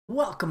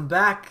Welcome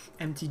back,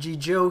 MTG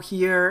Joe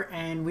here,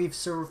 and we've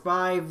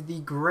survived the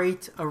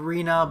Great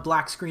Arena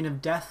Black Screen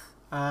of Death.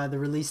 The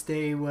release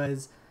day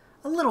was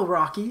a little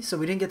rocky, so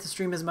we didn't get to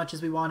stream as much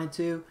as we wanted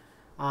to.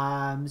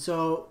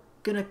 So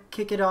gonna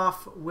kick it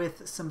off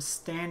with some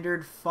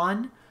standard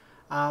fun.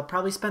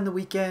 Probably spend the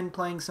weekend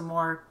playing some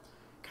more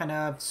kind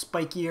of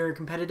spikier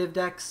competitive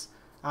decks.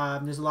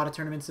 There's a lot of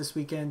tournaments this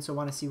weekend, so I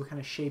want to see what kind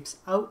of shapes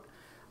out.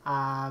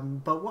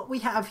 But what we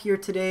have here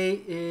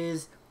today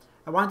is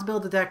I wanted to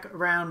build a deck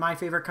around my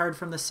favorite card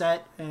from the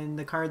set and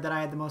the card that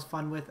I had the most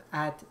fun with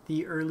at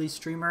the early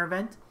streamer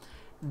event.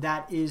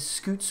 That is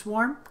Scute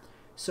Swarm.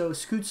 So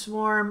Scute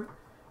Swarm,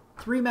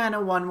 3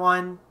 mana,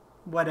 1/1,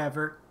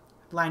 whatever.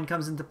 Land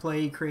comes into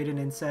play, you create an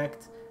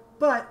insect.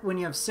 But when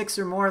you have 6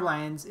 or more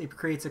lands, it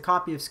creates a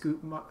copy of Scute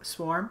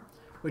Swarm,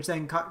 which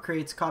then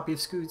creates a copy of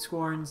Scute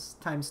Swarms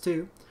times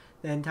 2,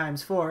 then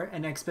times 4,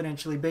 and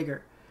exponentially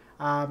bigger.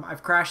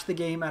 I've crashed the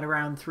game at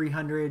around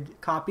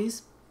 300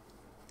 copies.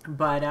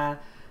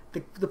 But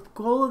the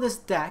goal of this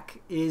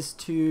deck is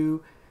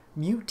to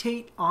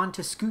mutate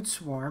onto Scute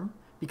Swarm,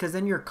 because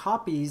then your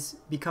copies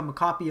become a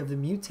copy of the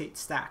mutate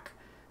stack.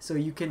 So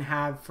you can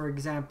have, for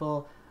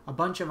example, a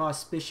bunch of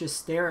Auspicious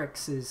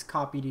Sterexes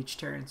copied each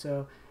turn.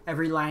 So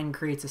every line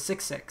creates a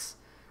 6/6,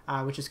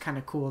 which is kind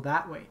of cool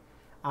that way.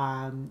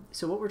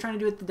 So what we're trying to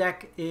do with the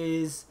deck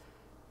is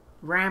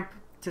ramp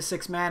to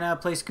 6 mana,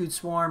 play Scute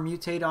Swarm,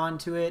 mutate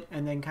onto it,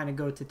 and then kind of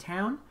go to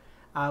town.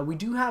 We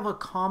do have a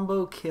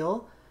combo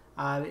kill.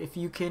 If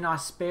you can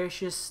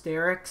Auspicious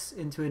Sterex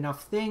into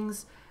enough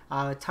things,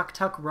 Tuk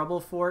Tuk Rubble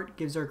Fort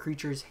gives our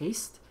creatures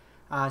haste.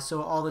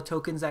 So all the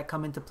tokens that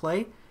come into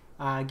play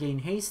gain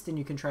haste, and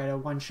you can try to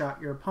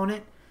one-shot your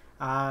opponent.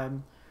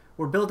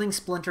 We're building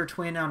Splinter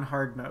Twin on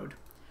hard mode.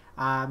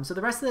 So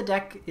the rest of the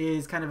deck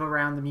is kind of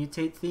around the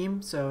mutate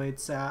theme. So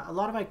it's a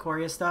lot of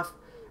Ikoria stuff.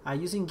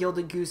 Using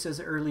Gilded Goose as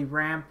early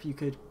ramp, you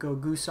could go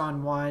Goose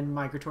on 1,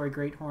 Migratory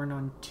Greathorn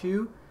on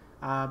 2,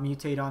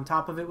 mutate on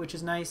top of it, which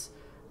is nice.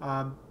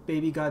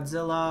 Baby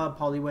Godzilla,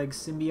 Poliwag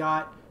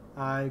Symbiote,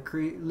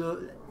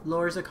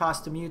 lowers the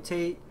cost to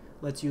mutate,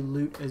 lets you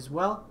loot as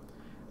well.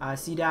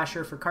 Sea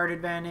Dasher for card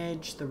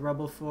advantage, the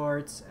Rubble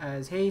Forts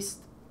as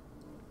haste,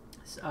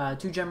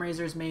 2 Gem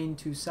Razors main,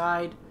 2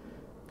 side,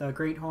 the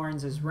Great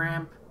Horns as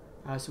ramp.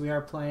 So we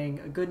are playing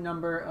a good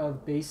number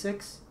of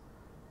basics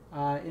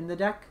in the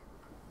deck.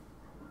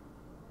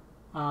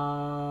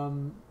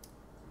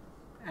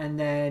 And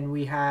then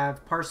we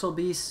have Parcel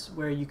Beasts,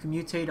 where you can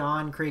mutate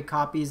on, create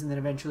copies, and then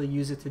eventually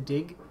use it to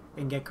dig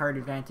and get card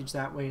advantage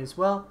that way as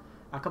well.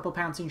 A couple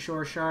Pouncing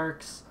Shore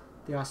Sharks,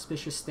 the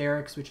Auspicious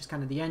Sterix, which is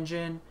kind of the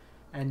engine,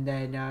 and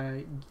then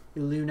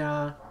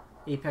Illuna,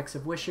 Apex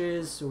of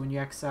Wishes. So when you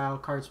exile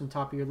cards from the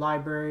top of your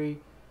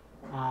library,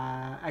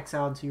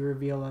 exile until you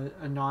reveal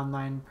a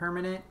non-land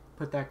permanent,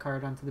 put that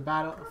card onto the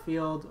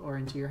battlefield or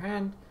into your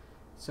hand.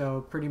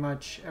 So pretty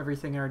much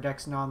everything in our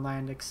deck's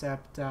non-land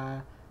except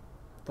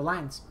the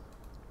lands.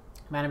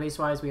 Mana base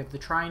wise, we have the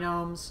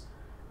Trinomes,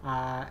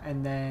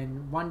 and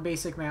then 1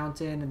 basic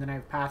mountain, and then I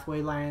have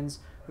Pathway lands,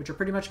 which are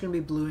pretty much going to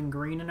be blue and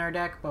green in our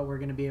deck, but we're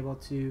going to be able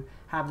to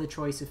have the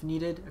choice if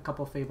needed. A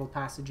couple Fabled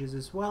Passages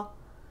as well.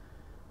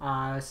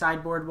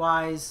 Sideboard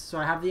wise, so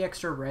I have the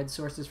extra red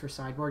sources for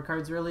sideboard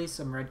cards really,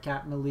 some Red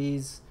Cap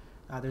Melees.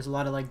 There's a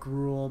lot of like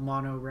Gruul,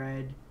 mono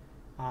red.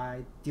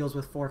 Deals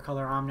with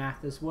 4-color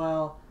Omnath as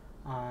well.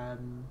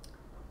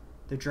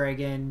 The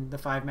Dragon, the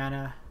 5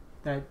 mana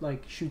that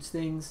like shoots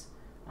things.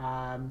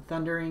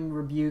 Thundering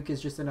Rebuke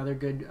is just another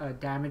good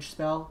damage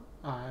spell.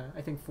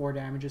 I think 4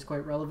 damage is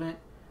quite relevant.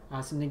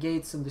 Some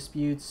negates, some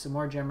disputes, some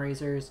more Gem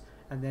Razors,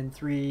 and then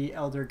 3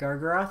 Elder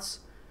Gargaroths.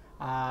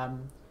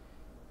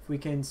 If we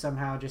can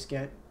somehow just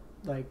get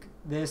like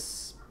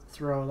this,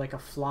 throw like a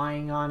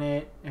flying on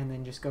it, and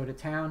then just go to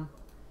town.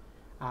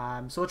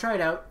 So we'll try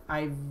it out.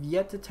 I've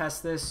yet to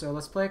test this, so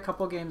let's play a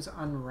couple games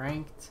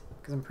unranked,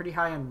 because I'm pretty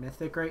high on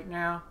Mythic right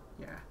now.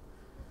 Yeah.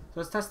 So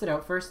let's test it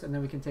out first, and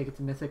then we can take it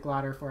to Mythic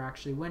ladder for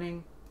actually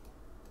winning.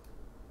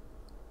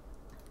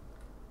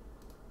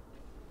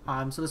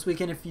 So this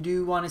weekend, if you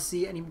do want to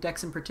see any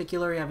decks in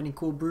particular, you have any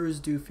cool brews,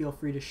 do feel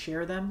free to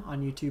share them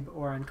on YouTube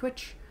or on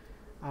Twitch,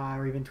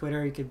 or even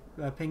Twitter. You could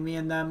ping me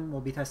in them. We'll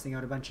be testing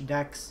out a bunch of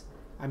decks.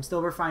 I'm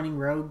still refining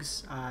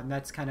Rogues.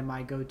 That's kind of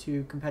my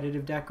go-to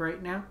competitive deck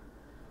right now.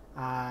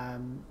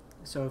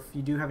 So if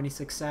you do have any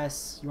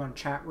success, you want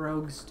to chat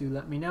Rogues, do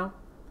let me know.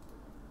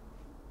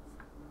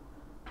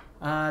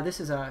 This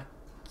is a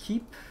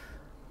keep.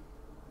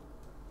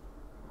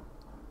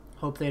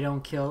 Hope they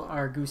don't kill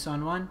our Goose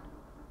on 1.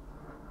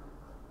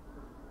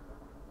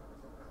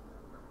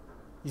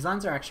 These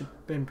lands are actually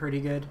been pretty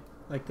good.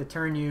 Like the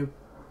turn you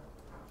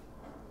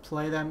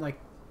play them, like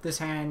this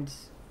hand,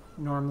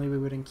 normally we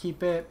wouldn't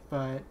keep it,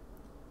 but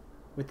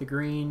with the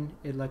green,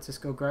 it lets us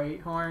go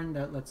Greathorn.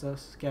 That lets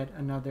us get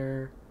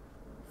another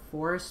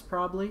Forest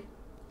probably.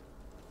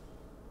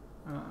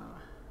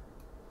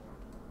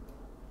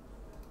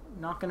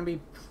 Not going to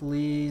be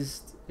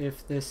pleased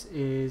if this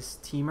is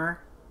Temur.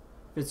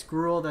 If it's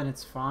Gruul, then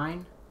it's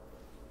fine.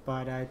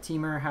 But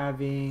Temur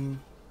having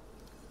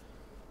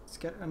Let's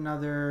get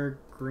another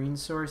green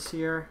source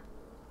here.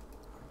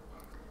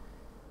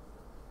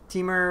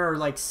 Temur or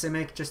like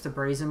Simic, just a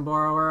Brazen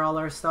Borrower, all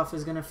our stuff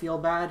is gonna feel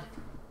bad.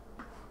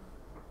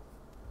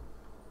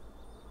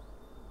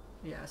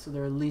 Yeah, so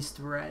they're at least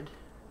red.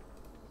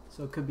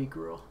 So it could be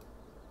Gruul.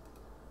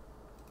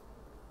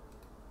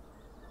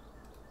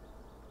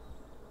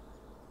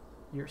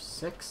 You're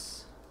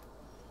 6.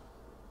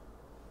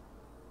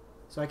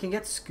 So I can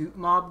get Scute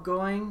Mob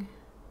going,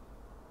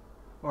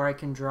 or I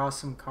can draw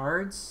some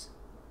cards.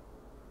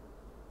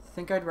 I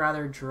think I'd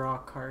rather draw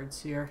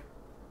cards here.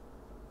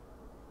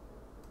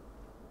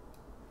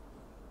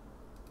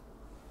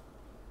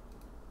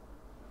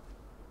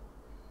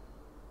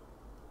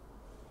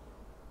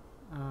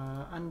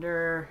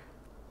 Under.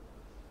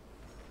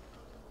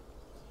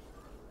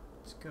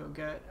 Let's go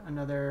get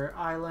another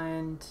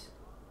island.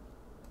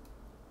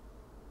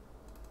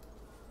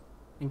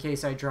 In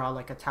case I draw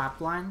like a tap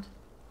land.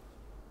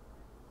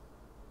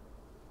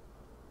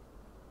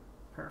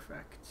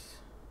 Perfect.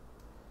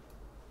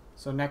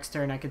 So next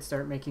turn I could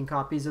start making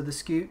copies of the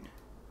Scute.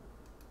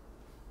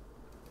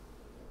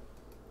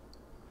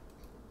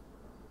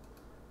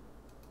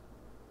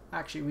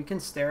 Actually, we can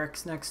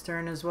Sterix next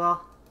turn as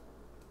well.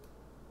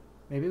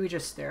 Maybe we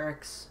just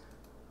Sterix.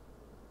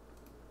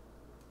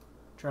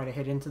 Try to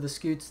hit into the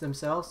Scutes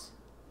themselves.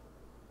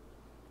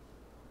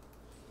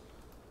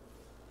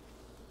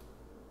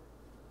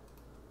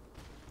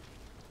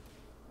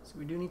 So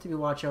we do need to be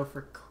watch out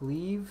for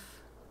Cleave.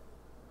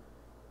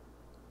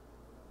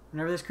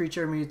 Whenever this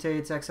creature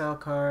mutates, exile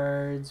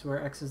cards where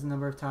X is the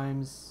number of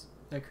times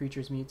that creature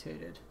is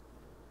mutated.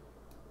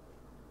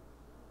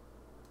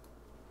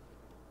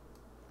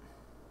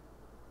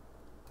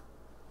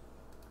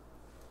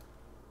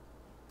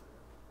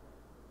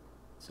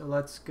 So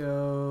let's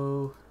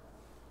go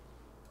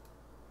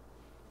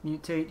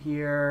mutate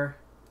here,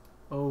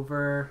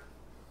 over.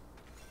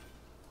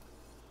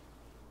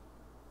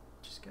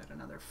 Just get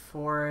another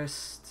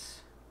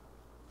forest.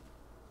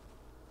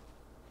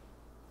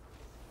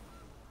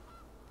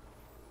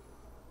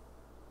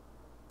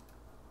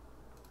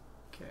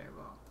 Okay,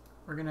 well,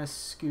 we're gonna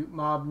Scute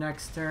Mob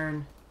next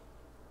turn.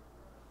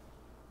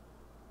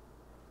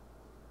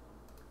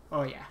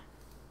 Oh yeah.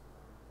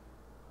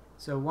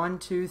 So 1,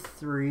 2,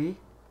 3.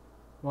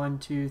 1,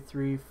 2,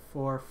 3,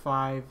 4,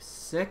 5,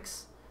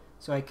 6.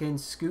 So I can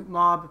Scute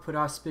Mob, put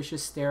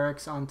Auspicious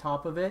Sterix on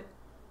top of it,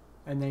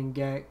 and then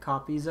get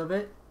copies of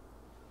it.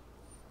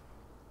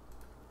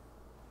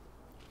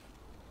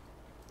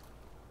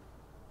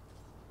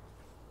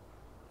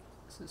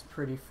 This is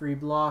pretty free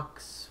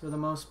blocks for the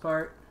most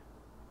part.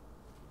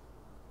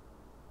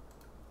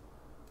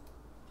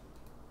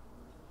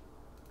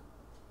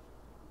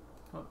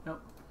 Oh,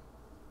 nope.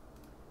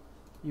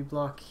 You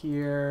block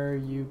here,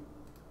 you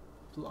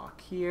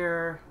block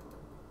here.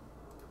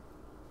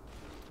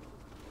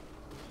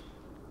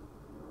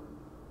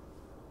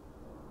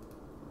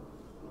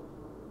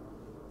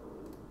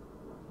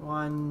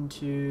 One,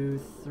 two,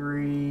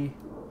 three.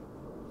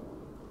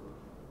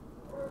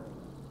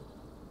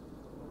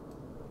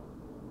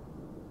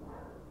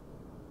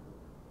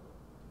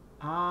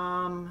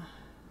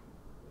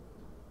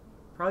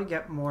 Probably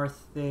get more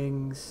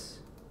things.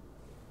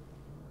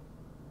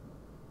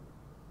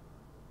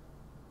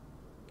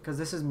 Because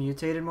this is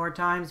mutated more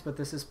times, but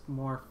this is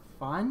more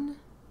fun?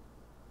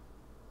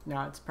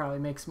 No, it probably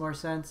makes more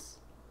sense.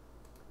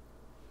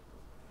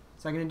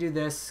 So I'm going to do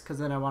this because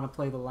then I want to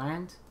play the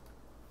land.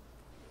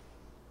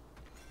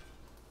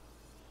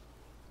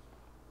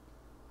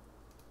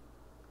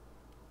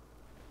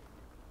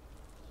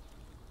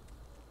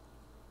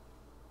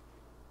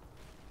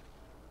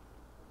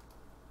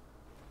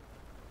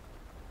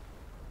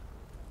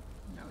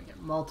 Now we get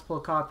multiple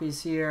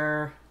copies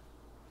here.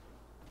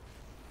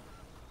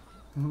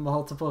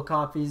 Multiple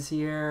copies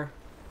here.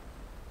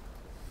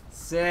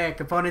 Sick.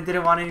 Opponent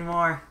didn't want any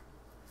more.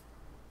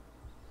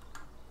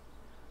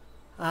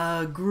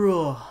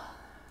 Gruul.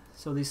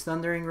 So these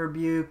Thundering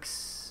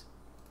Rebukes.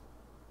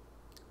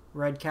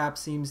 Red Cap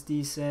seems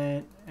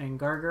decent. And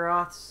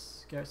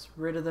Gargaroths. Gets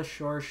rid of the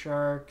Shore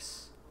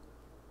Sharks.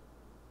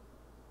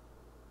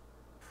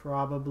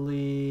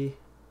 Probably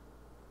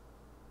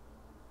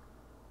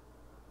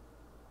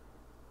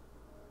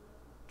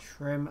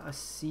trim a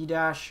Sea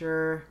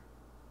Dasher.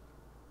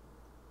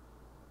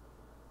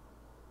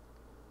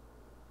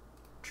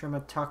 Trim a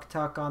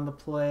Tuk on the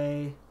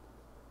play.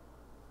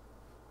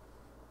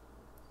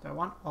 Do I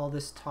want all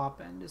this top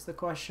end is the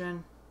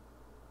question.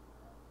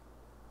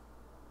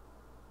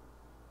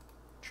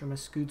 Trim a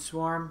Scute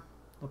Swarm.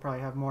 They'll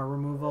probably have more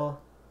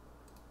removal.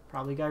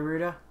 Probably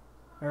Gyruda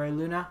or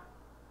Luna.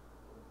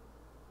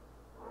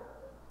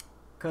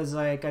 Because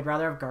like I'd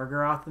rather have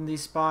Gargaroth in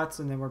these spots,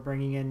 and then we're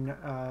bringing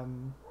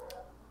in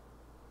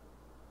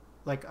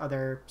like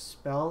other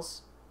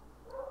spells.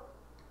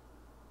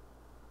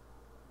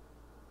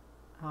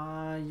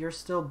 You're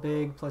still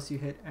big, plus you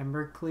hit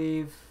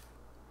Embercleave,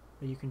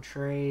 but you can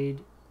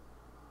trade.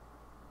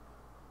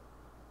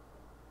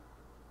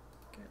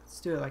 Okay,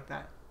 let's do it like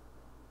that.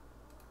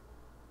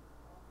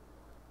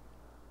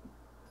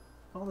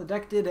 Well, the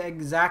deck did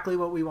exactly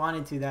what we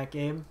wanted to that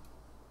game.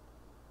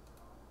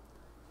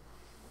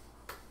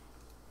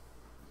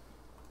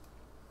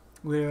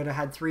 We would have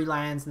had 3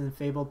 lands and then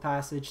Fabled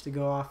Passage to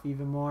go off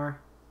even more.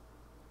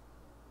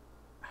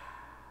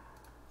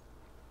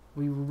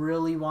 We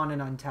really want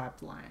an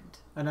untapped land.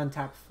 An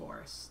untapped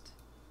forest.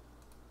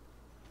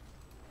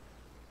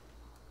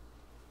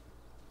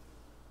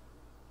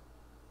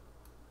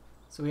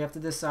 So we have to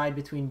decide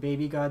between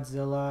Baby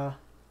Godzilla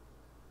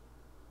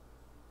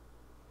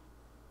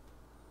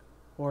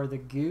or the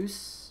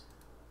Goose.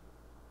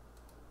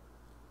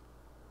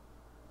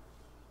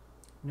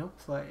 No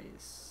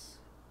plays.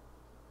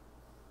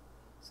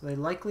 So they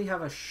likely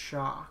have a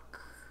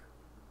shock.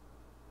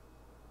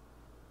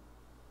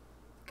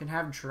 Can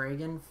have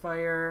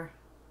Dragonfire.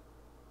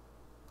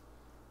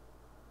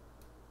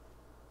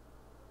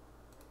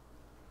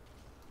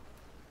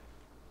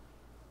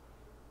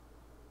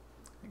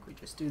 I think we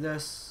just do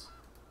this.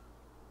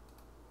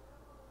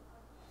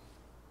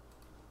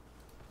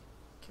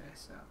 Okay,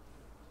 so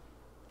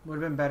would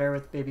have been better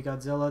with Baby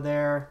Godzilla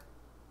there.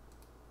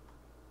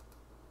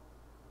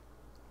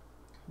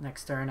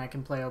 Next turn I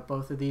can play out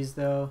both of these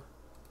though.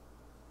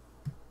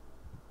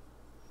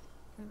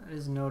 Okay, that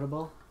is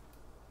notable.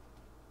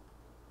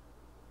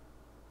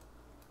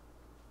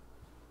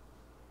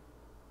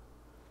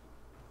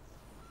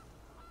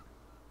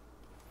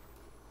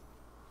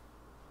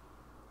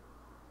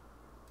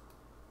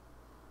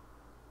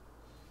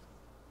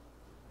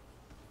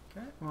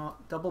 Okay, well,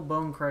 double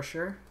Bone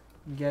Crusher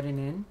getting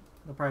in.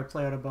 They'll probably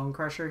play out a Bone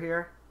Crusher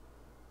here.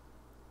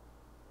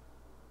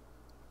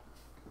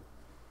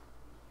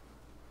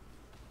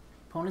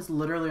 Opponent's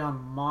literally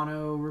on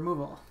mono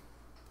removal.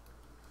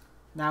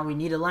 Now we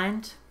need a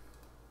land.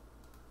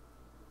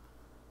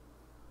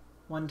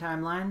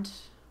 One-time land.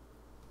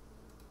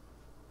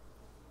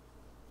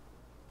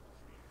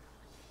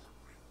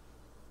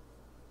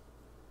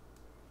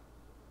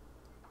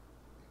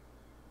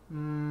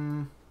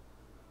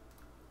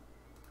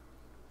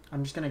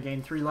 I'm just going to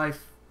gain 3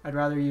 life. I'd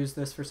rather use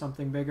this for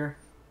something bigger.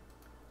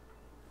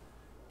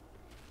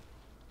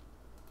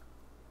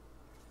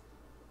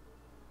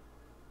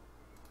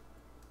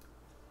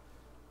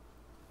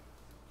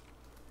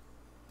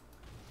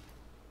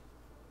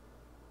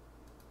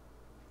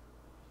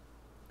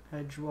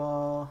 Hedge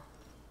wall.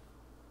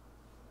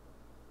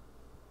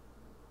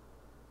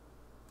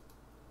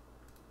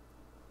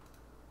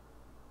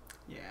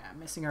 Yeah,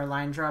 missing our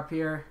line drop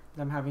here.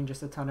 Them having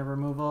just a ton of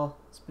removal.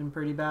 It's been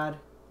pretty bad.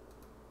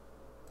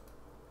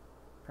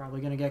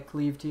 Probably gonna get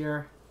cleaved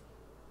here.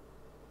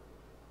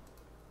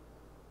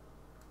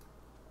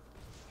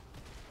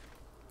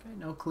 Okay,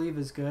 no cleave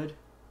is good.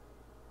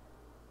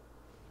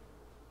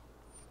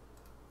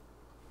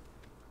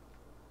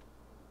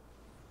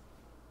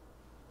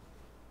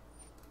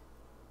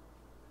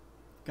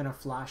 Gonna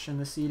flash in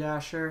the Sea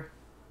Dasher.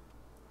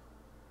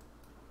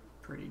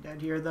 Pretty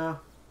dead here though.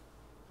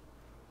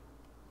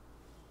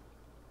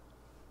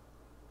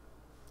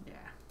 Yeah.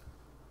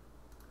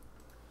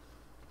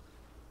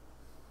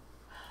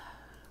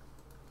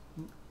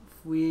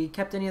 If we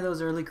kept any of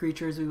those early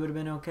creatures we would have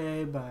been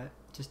okay, but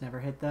just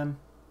never hit them.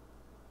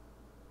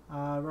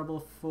 Rebel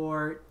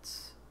Fort,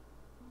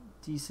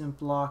 decent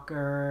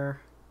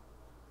blocker.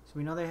 So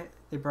we know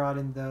they brought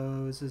in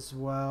those as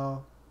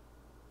well.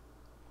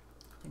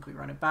 I think we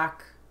run it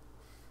back.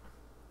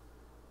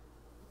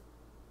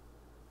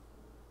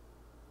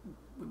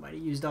 We might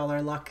have used all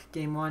our luck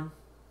game 1.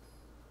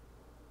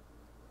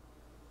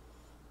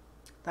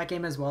 That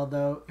game as well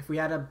though, if we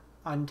had a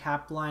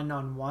untapped line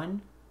on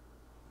 1,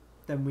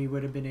 then we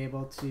would have been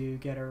able to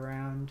get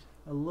around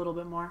a little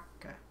bit more.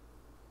 Okay.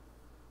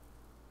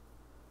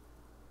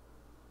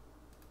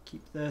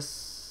 Keep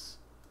this.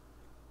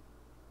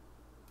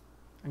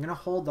 I'm gonna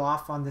hold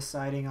off on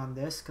deciding on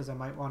this because I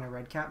might want a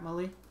red cap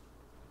melee.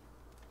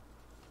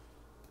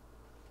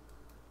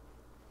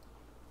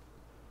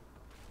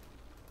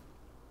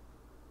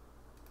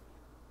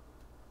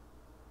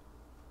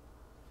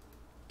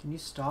 Can you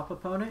stop,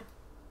 opponent?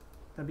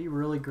 That'd be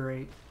really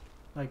great.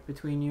 Like,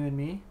 between you and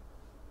me.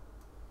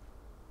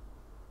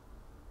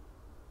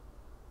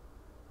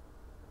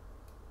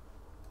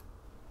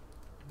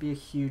 I'd be a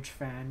huge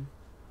fan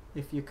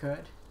if you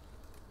could.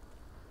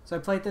 So I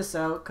played this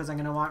out because I'm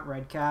going to want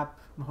red cap.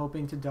 I'm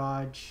hoping to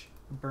dodge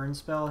a burn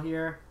spell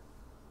here.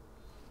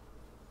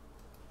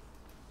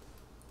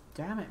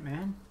 Damn it,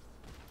 man.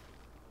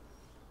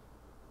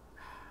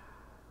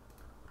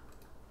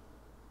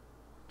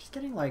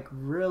 Getting like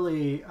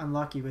really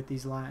unlucky with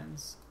these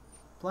lands.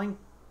 Playing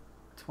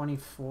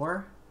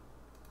 24.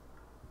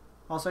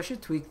 Also, I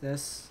should tweak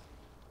this.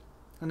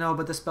 No,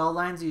 but the spell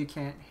lands you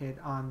can't hit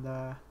on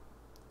the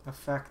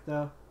effect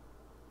though.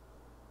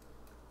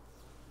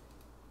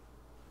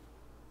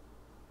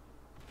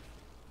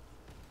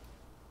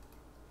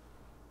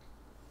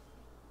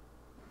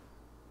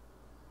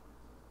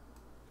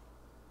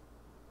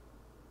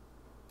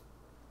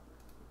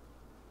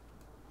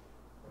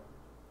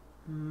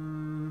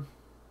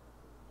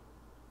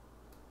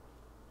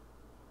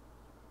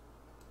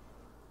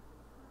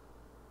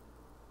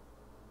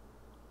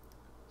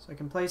 So I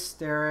can play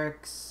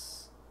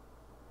Sterix.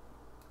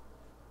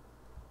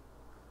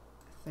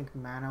 I think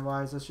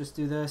mana-wise, let's just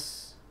do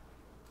this.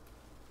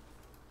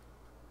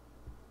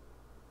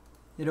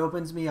 It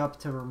opens me up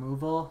to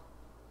removal.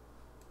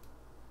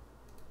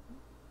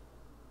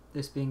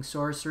 This being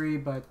sorcery,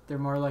 but they're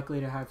more likely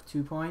to have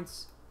 2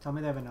 points. Tell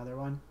me they have another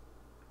one.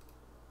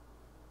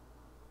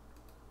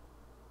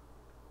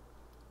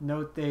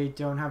 Note they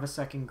don't have a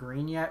second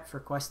green yet for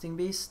Questing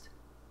Beast.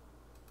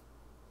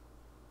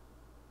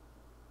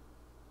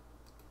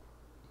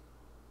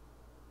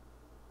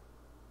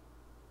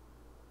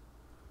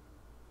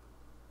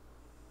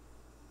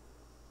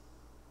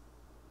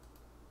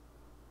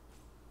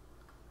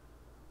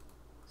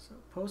 So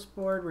post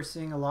board, we're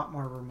seeing a lot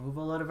more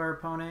removal out of our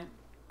opponent.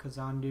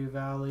 Kazandu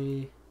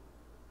Valley.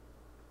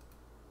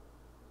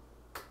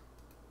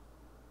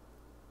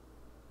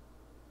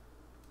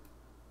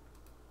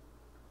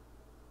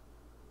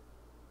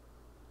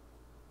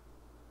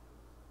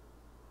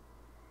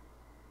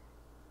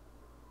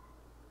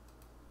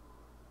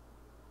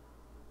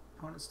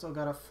 Opponent's still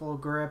got a full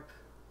grip.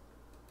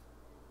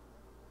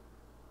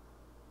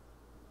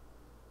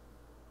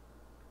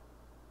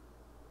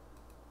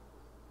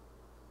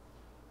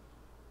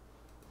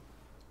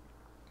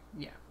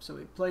 Yeah, so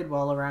we played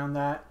well around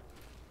that.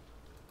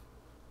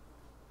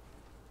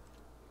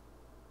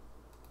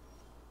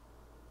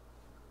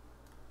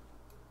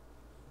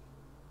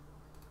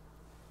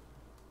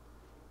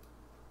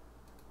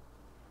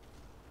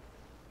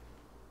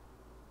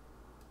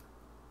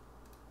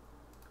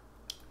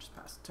 Just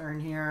pass the turn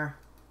here.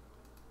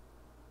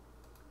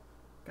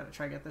 Gotta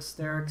try to get the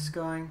Sterix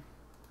going.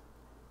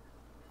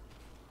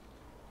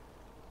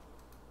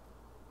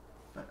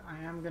 But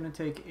I am gonna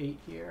take 8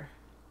 here.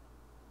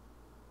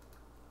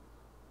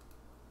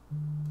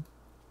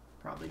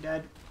 Probably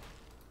dead.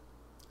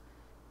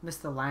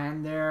 Missed the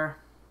land there.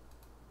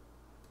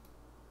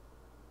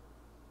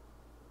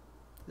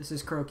 This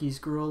is Croaky's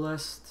Gruel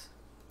list.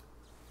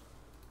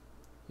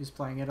 He's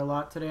playing it a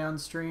lot today on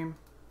stream.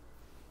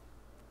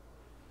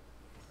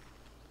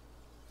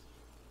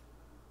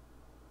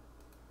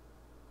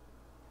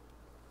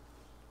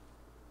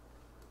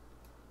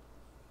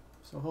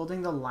 So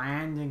holding the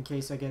land in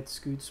case I get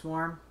Scute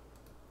Swarm.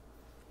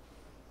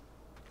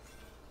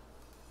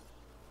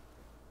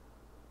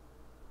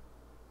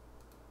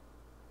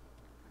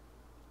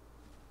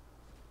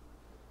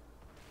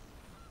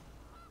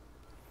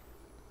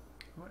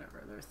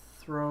 Whatever, they're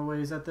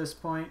throwaways at this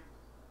point.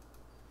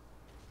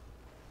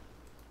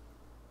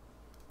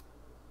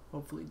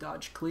 Hopefully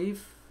dodge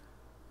cleave.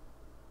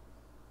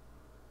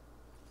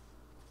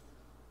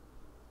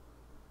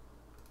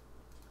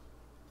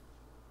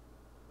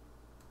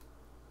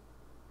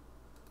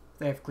 If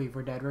they have cleave,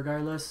 we're dead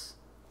regardless.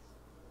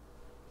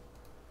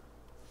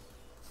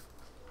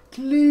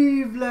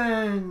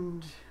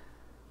 Cleveland!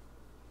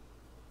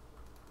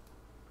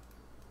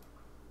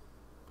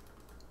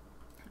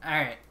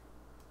 Alright.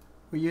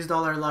 We used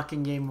all our luck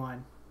in game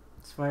 1.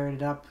 Let's fire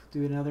it up,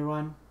 do another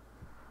one.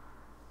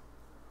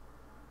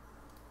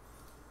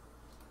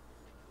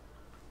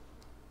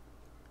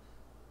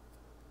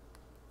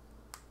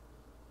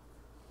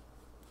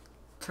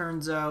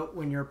 Turns out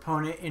when your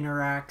opponent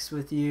interacts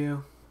with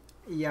you,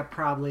 you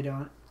probably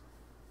don't.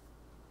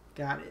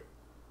 Got it.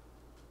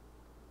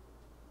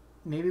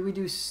 Maybe we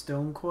do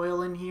Stone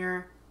Coil in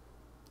here.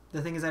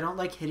 The thing is, I don't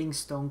like hitting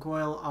Stone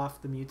Coil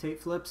off the mutate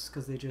flips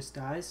because they just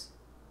dies.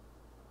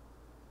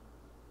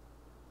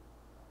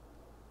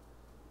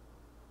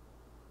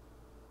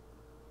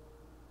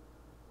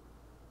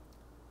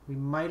 We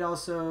might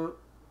also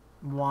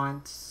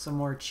want some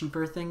more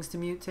cheaper things to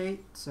mutate,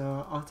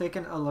 so I'll take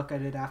a look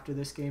at it after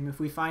this game. If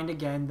we find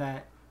again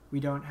that we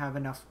don't have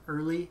enough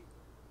early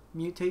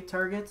mutate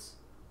targets.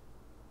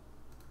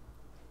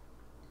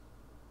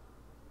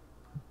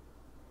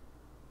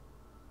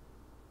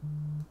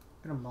 I'm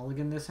gonna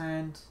mulligan this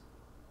hand.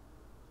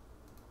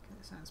 Okay,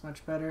 this hand's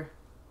much better.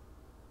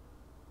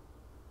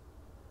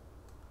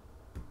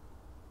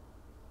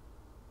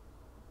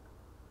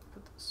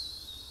 Put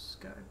this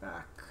guy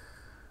back.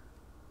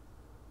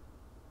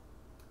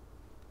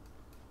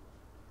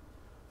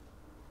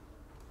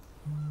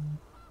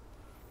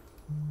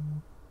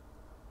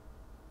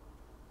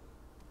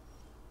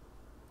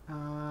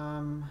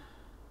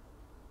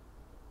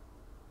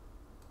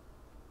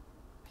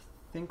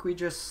 I think we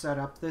just set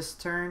up this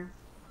turn.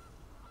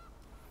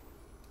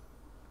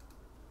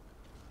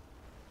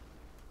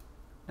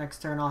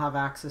 Next turn I'll have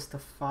access to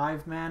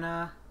 5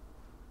 mana.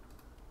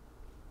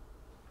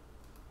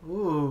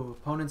 Ooh,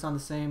 opponent's on the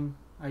same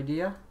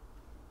idea.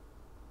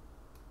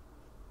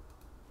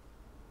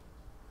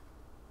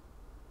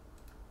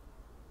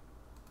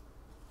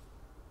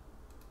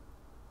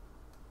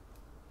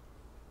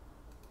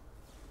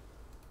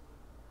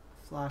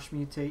 Flash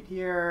mutate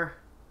here.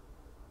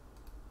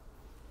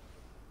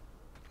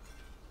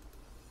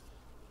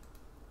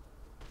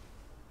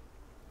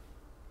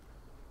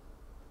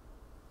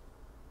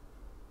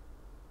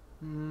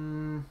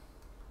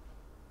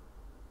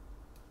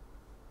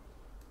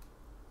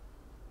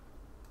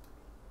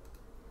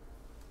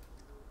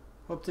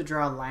 Hope to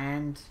draw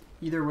land.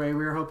 Either way,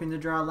 we were hoping to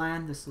draw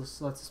land. This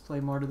lets us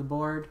play more to the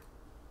board.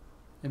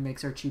 It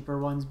makes our cheaper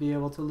ones be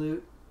able to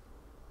loot.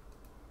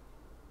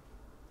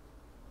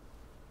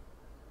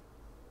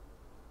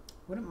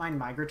 Wouldn't mind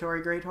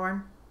Migratory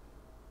Greathorn.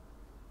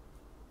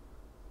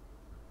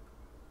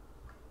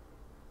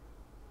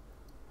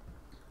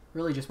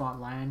 Really just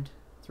want land.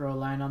 Throw a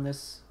land on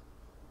this.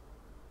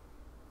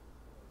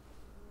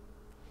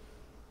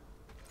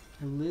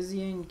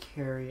 Elysian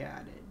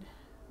Caryatid.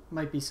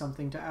 Might be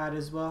something to add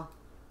as well.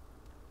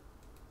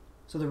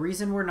 So the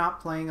reason we're not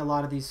playing a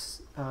lot of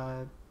these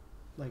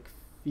like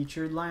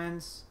featured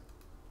lands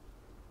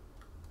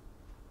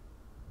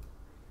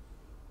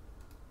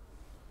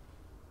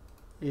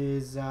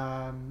is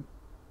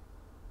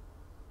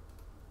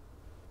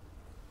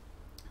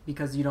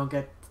because you don't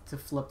get to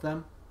flip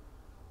them.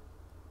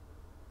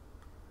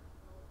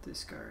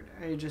 Discard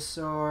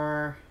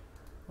Aegisaur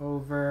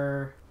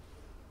over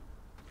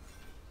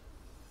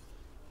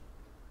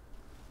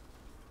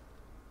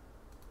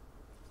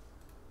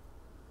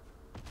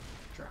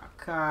draw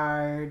a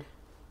card.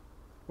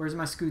 Where's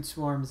my Scute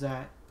Swarms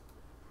at?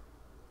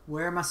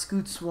 Where are my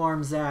Scute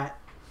Swarms at?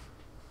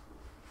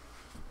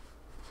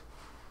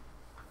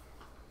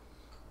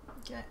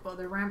 Okay, well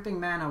they're ramping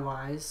mana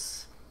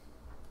wise.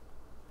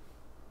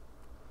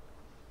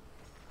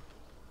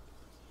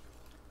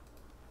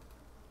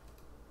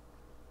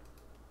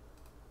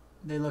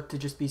 They look to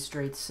just be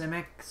straight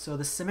Simic. So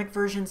the Simic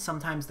version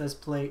sometimes does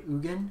play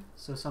Ugin,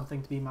 so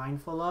something to be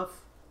mindful of.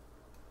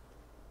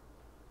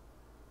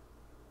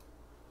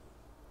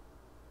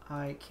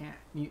 I can't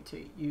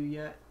mutate you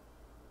yet.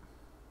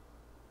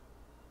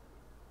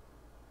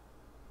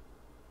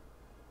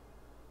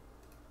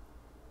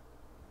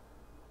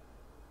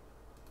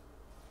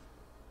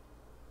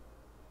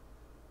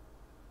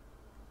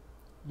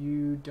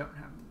 You don't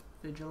have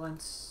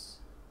vigilance.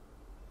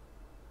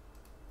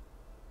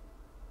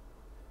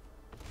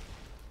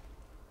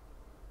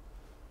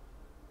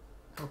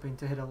 Hoping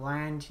to hit a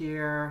land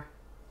here.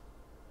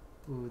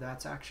 Ooh,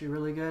 that's actually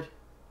really good.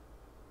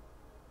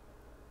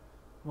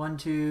 1,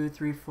 2,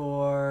 3,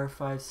 4,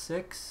 5,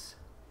 6.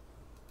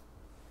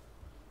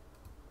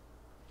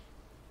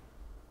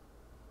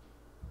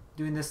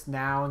 Doing this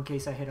now in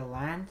case I hit a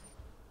land.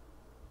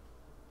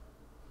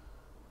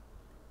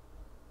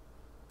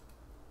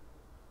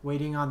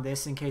 Waiting on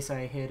this in case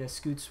I hit a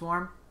Scute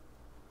Swarm.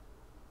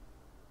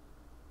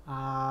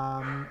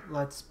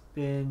 Let's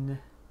bin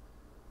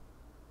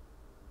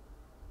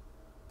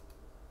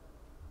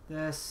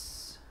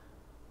this.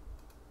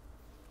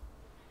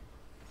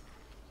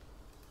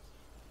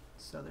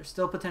 So there's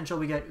still potential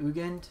we get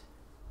Ugin.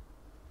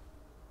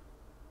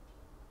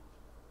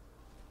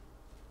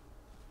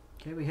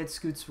 Okay, we hit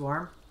Scute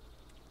Swarm.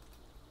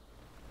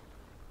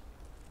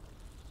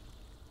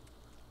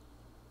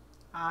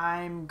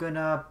 I'm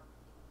gonna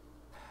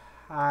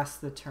pass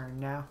the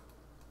turn now.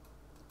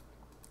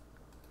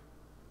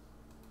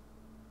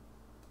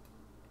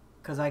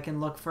 Because I can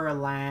look for a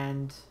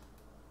land.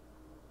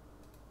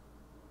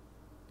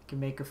 I can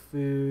make a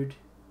food.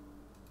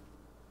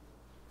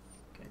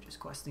 Okay, just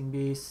Questing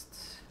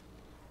Beast.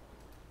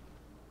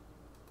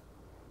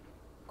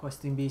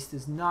 Questing Beast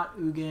is not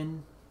Ugin.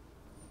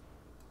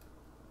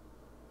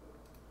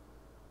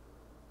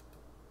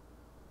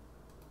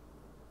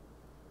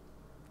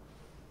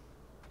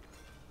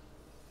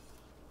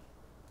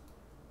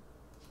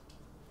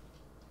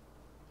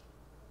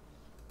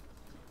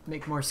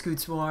 Make more Scute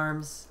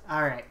Swarms.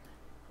 Alright.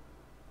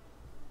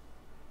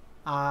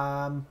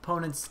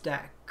 Opponent's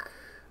deck.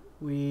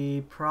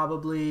 We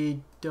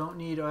probably don't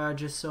need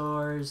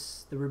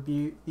Aegisaurs. The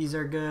Rebuke. These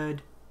are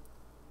good.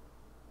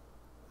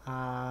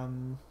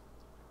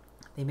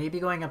 They may be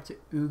going up to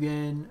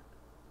Ugin.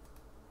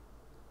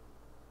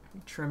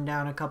 Trim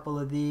down a couple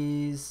of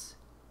these.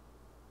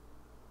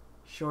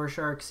 Shore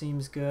Shark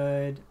seems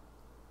good.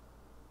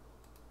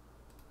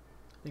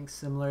 I think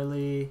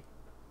similarly,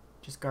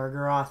 just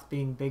Gargaroth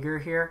being bigger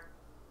here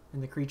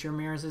and the creature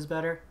mirrors is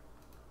better.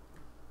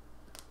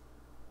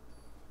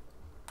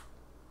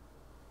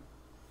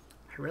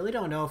 I really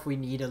don't know if we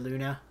need a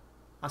Luna.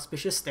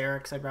 Auspicious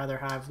Sterix I'd rather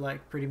have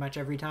like pretty much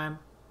every time.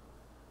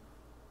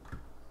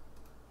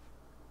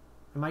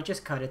 I might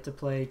just cut it to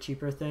play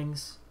cheaper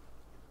things.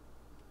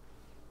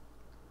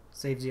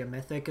 Saves you a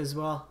mythic as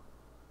well.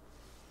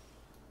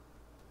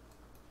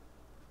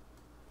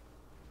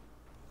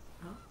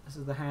 Oh, this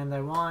is the hand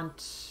I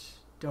want.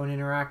 Don't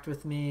interact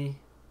with me.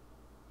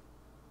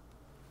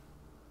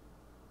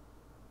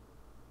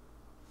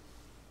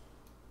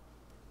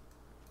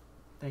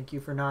 Thank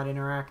you for not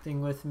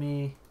interacting with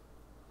me.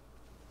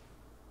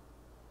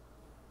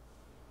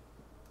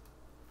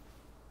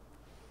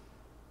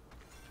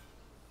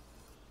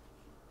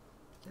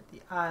 Get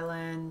the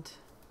island.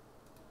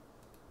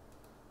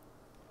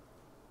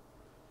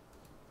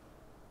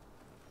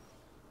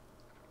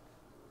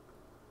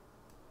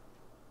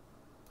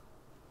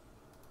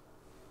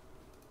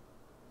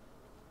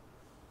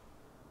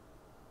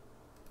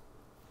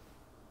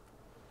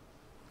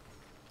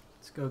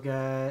 Let's go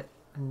get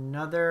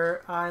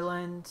another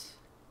island.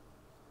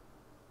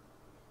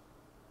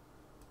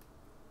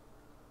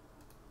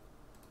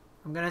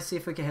 I'm gonna see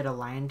if we can hit a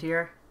land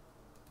here.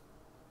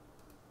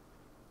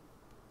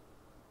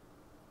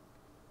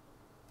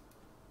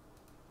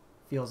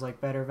 Feels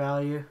like better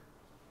value.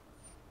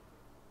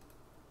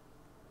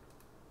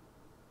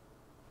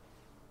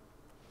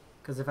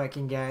 Because if I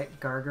can get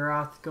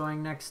Gargaroth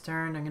going next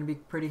turn, I'm going to be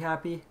pretty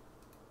happy.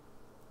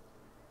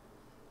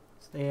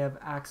 So they have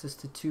access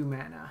to 2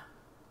 mana.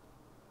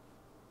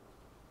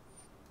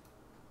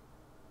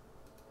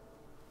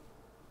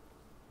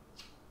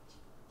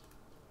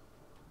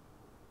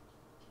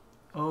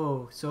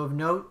 Oh, so of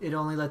note, it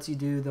only lets you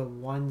do the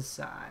one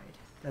side.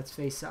 That's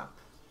face up.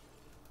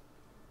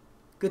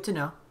 Good to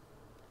know.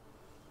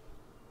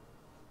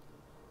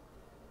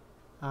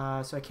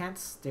 So I can't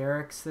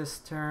Sterix this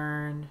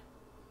turn.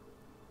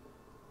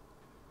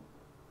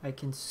 I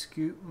can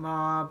Scute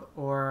mob,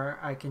 or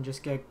I can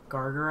just get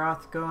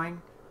Gargaroth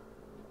going.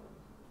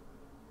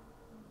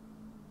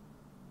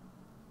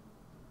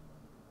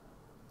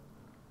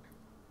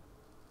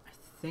 I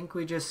think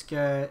we just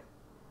get...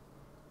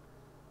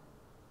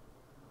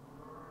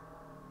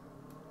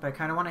 But I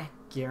kind of want to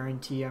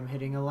guarantee I'm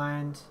hitting a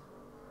land.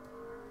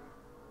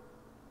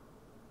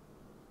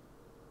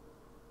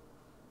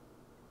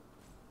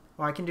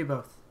 Well, I can do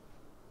both.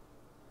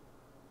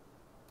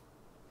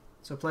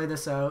 So play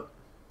this out.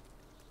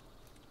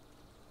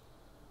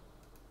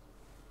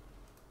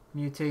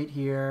 Mutate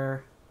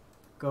here.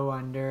 Go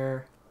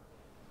under.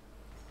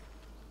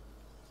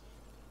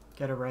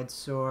 Get a red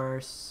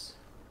source.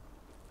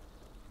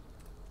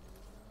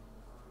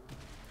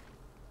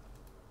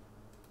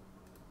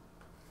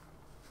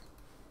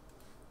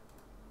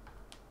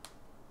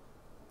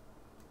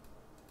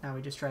 Now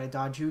we just try to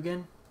dodge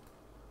Hugin.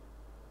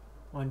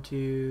 1,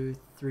 2,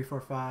 3,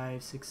 4,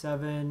 5, 6,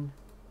 7.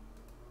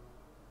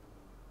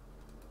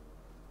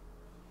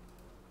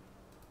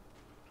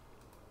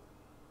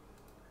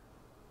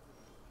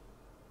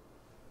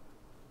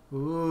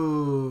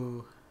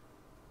 Ooh.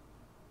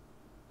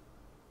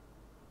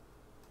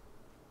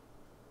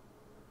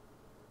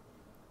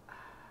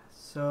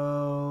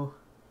 So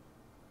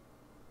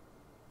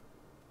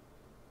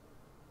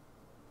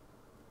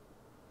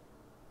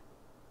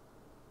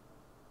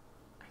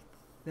I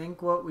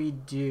think what we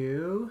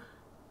do,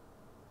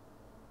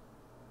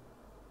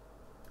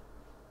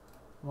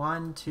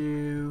 1,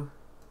 2,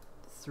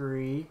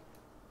 3.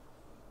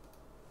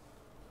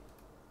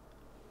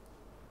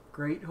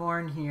 Great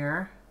Horn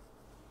here.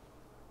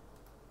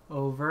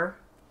 Over.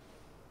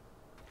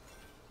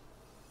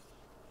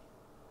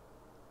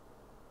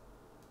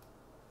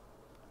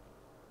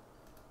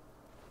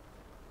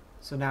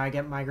 So now I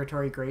get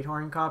Migratory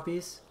Greathorn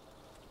copies.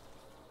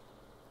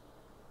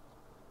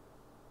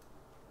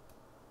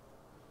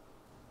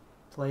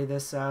 Play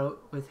this out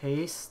with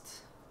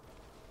haste.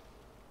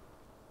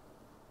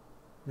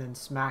 Then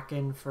smack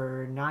in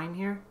for 9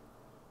 here.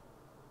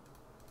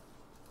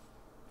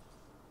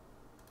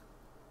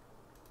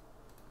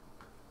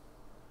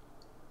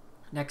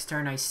 Next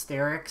turn I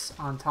Sterix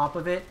on top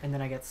of it, and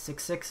then I get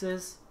 6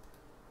 6s.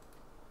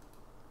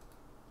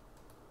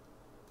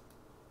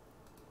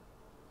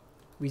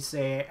 We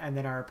say, and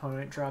then our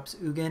opponent drops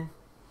Ugin.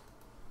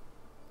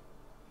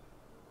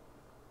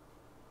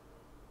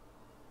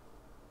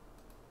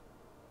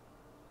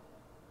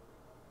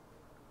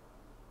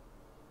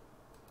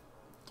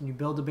 Can you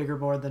build a bigger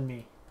board than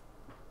me?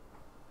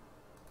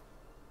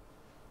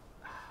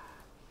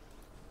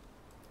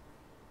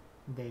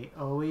 They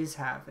always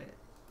have it.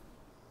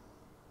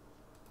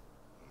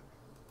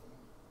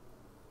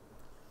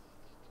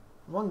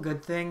 One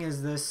good thing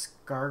is this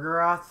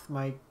Gargaroth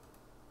might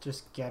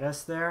just get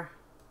us there.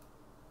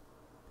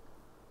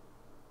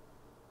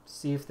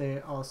 See if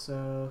they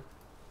also...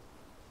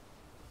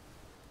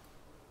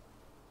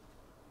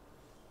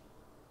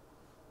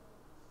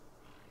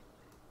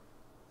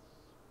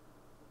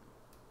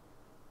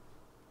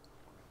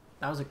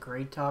 That was a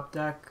great top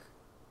deck.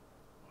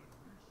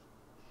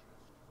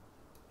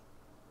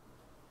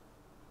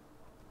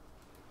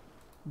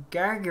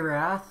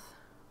 Gargaroth.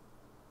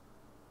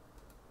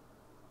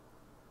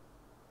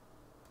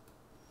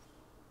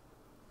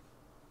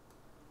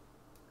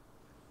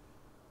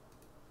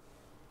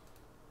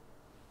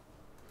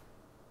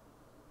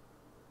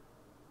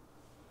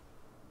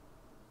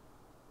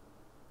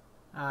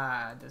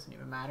 It doesn't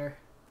even matter.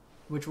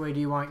 Which way do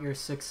you want your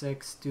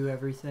 6/6 do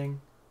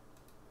everything?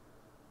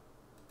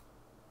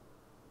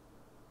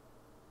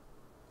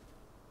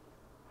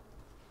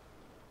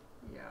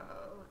 Yo,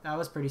 that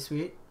was pretty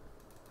sweet.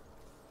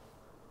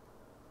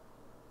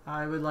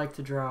 I would like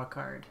to draw a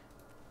card.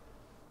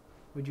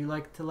 Would you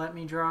like to let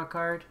me draw a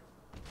card?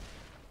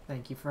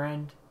 Thank you,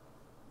 friend.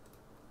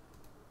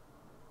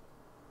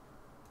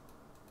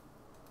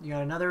 You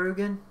got another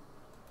Ugin?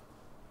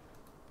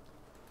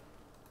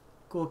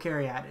 Cool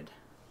carry added.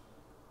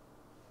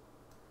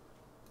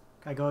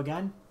 Can I go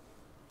again?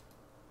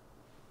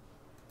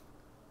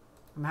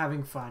 I'm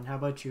having fun. How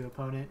about you,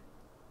 opponent?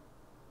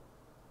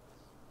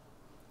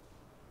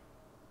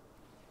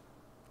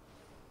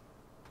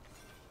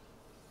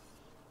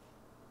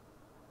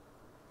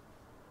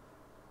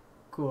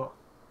 Cool.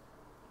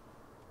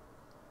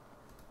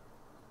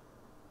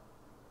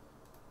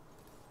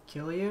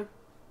 kill you.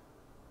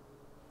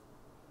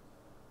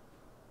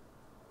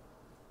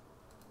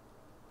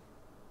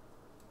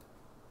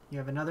 You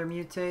have another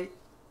mutate.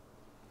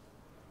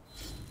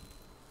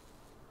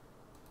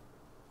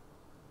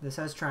 This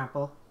has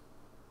trample.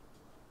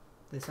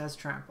 This has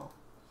trample.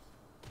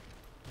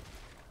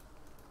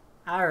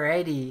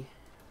 Alrighty.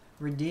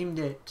 Redeemed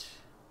it.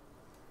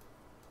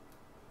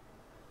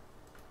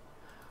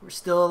 We're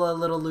still a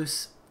little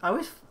loose. I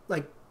always,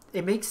 like,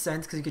 it makes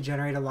sense because you could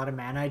generate a lot of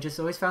mana. I just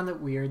always found it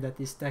weird that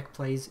this deck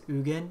plays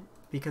Ugin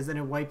because then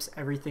it wipes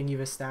everything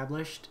you've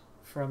established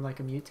from, like,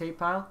 a mutate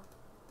pile.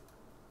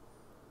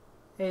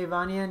 Hey,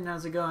 Vanyan,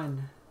 how's it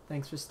going?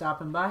 Thanks for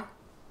stopping by.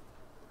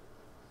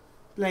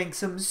 Playing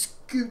some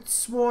Scute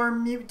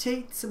Swarm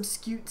Mutate, some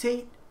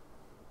Scute.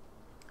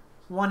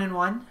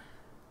 1-1.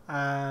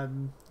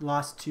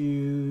 Lost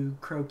to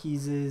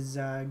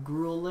Crokies'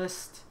 Gruel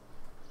list.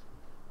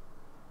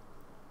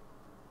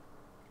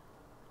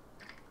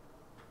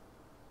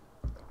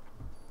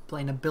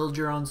 Playing a build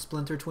your own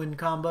Splinter Twin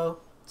combo.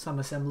 Some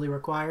assembly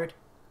required.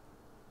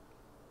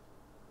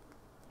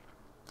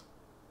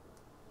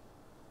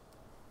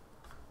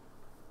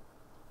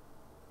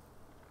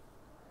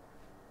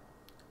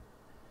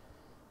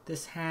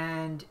 This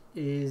hand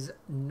is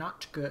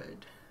not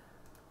good.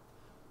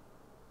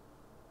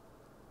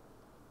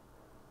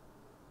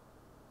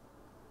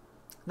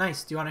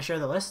 Nice. Do you want to share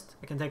the list?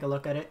 I can take a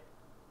look at it.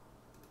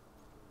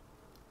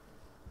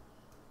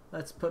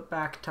 Let's put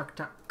back Tuk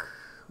Tuk.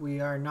 We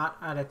are not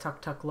at a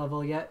Tuk Tuk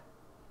level yet.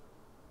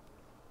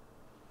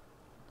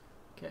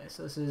 Okay,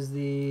 so this is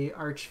the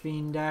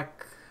Archfiend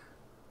deck.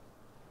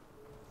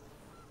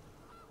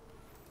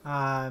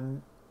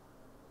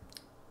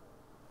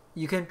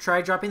 You can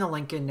try dropping the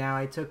link in now.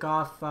 I took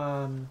off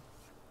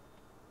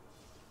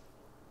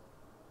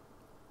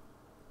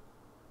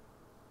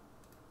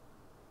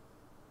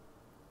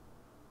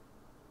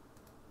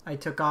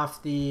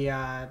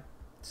the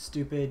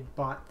stupid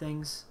bot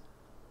things.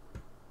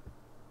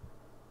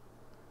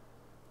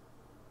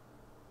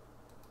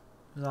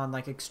 It was on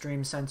like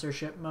extreme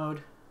censorship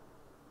mode.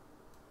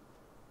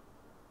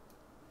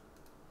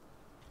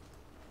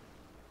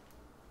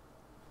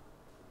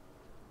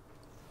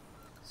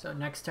 So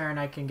next turn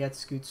I can get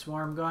Scute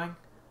Swarm going.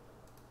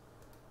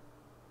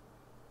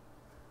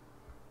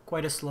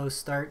 Quite a slow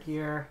start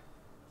here.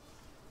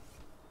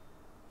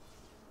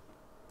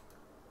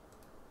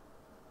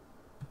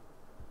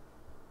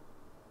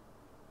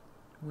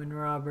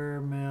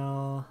 Windrobber,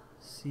 Mill,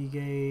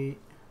 Seagate.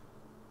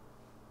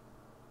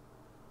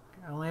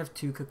 I only have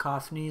 2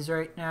 Cacophonies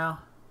right now.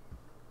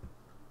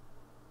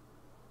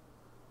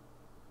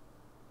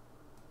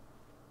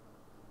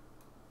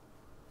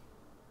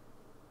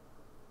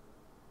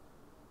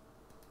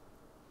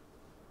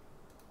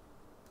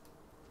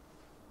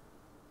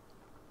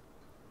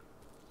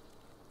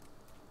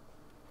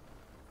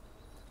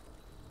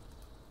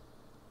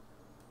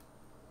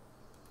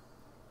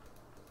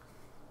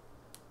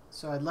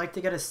 So I'd like to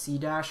get a Sea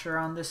Dasher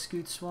on this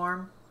Scute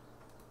Swarm.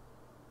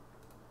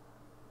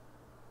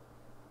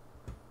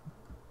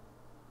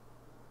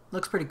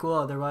 Looks pretty cool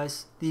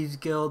otherwise. Thieves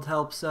Guild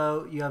helps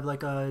out. You have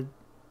like a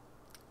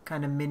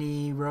kind of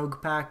mini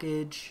rogue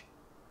package.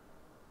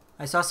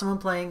 I saw someone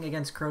playing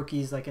against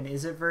Crokies like an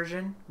Is It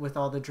version with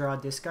all the draw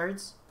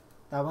discards.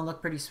 That one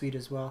looked pretty sweet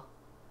as well.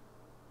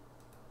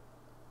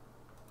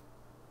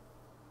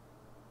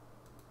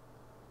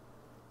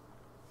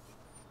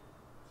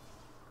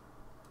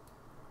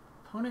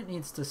 Opponent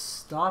needs to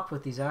stop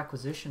with these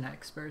acquisition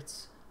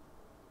experts.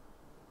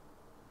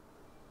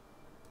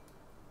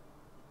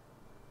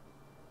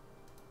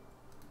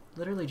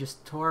 Literally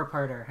just tore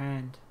apart our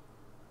hand.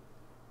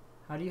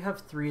 How do you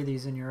have 3 of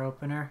these in your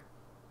opener?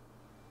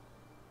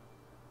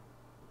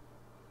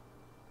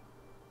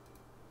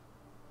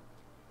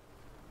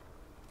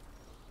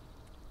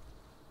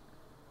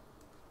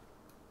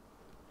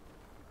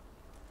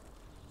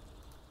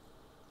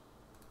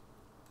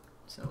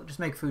 So we'll just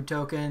make food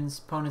tokens.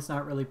 Opponent's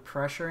not really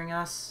pressuring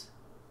us.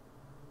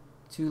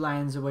 2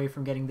 lands away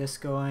from getting this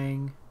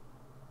going.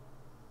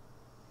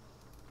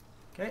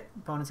 Okay,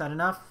 opponent's had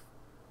enough.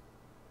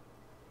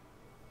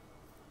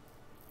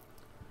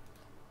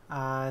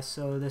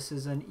 So this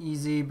is an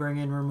easy bring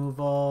in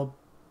removal,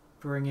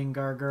 bring in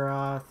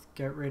Gargaroth,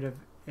 get rid of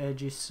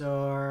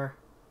Aegisaur.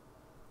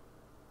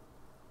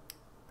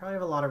 Probably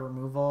have a lot of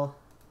removal.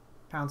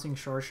 Pouncing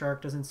Shore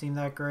Shark doesn't seem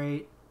that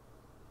great.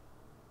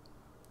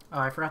 Oh,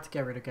 I forgot to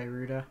get rid of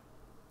Gyruda.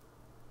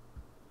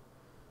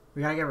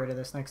 We gotta get rid of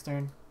this next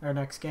turn, or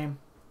next game.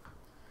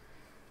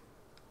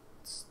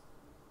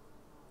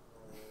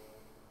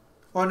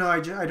 Oh no, I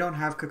don't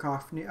have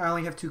Cacophony. I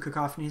only have 2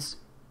 Cacophonies.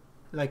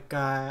 Like,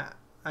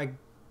 I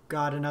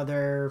got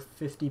another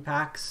 50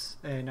 packs,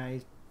 and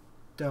I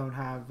don't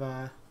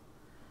have,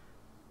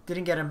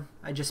 didn't get them.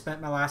 I just spent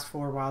my last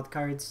 4 wild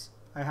cards.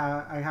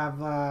 I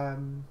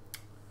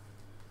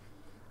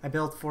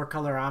built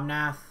 4-color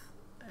Omnath,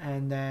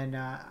 and then,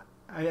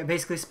 I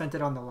basically spent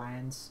it on the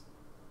lands.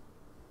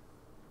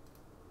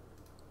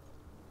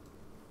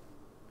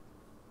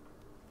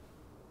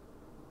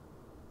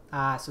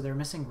 So they're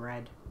missing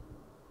red.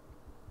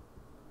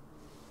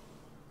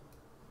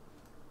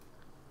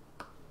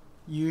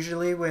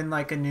 Usually when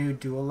like a new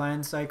dual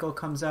land cycle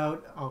comes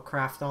out, I'll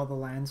craft all the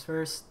lands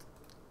first.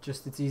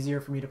 Just it's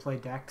easier for me to play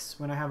decks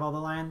when I have all the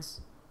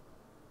lands.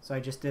 So I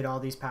just did all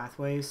these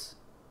pathways.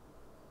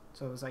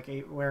 So it was like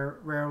 8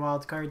 rare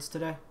wild cards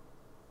today.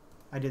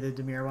 I did the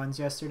Temur ones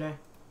yesterday.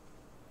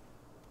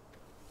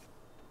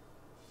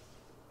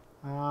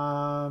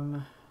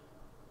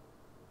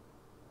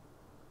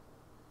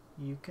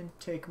 You can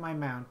take my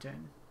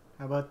mountain.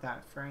 How about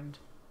that, friend?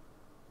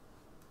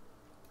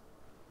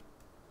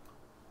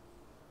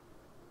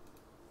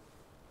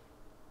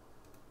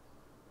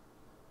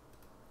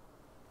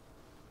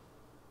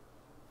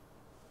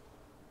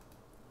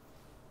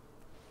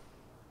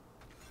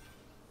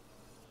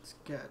 Let's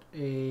get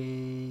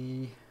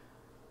a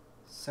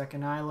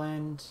second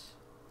island.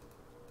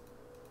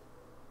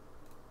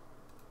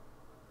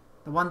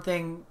 The one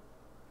thing,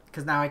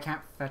 because now I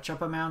can't fetch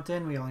up a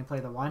mountain, we only play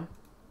the one.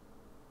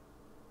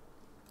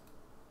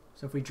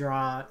 So if we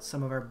draw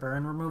some of our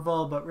burn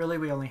removal, but really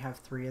we only have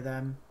 3 of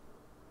them.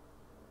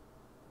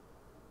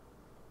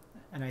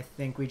 And I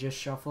think we just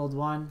shuffled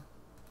one.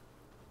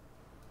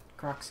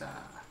 Croxa.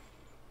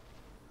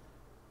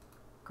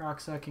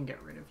 Croxa can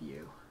get rid of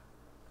you.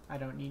 I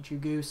don't need you,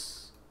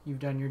 Goose. You've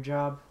done your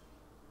job.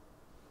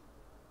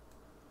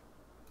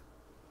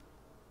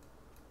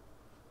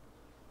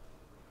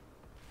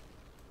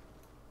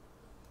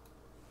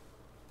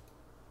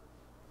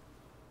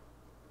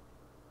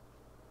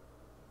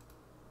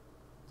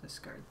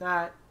 Discard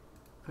that.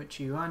 Put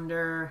you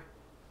under.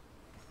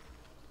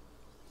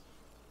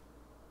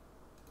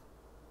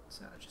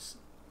 So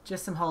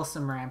just some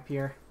wholesome ramp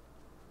here.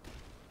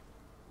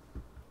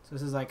 So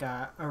this is like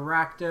a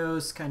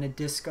Rakdos kind of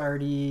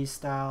discardy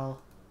style.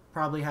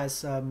 Probably has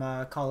some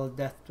Call of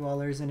Death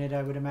Dwellers in it,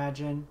 I would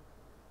imagine.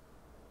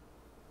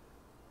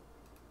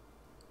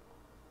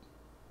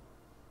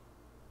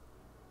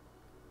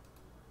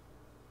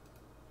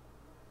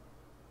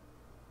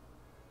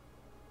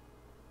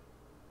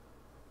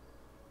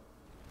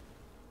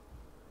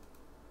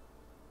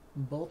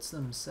 Bolts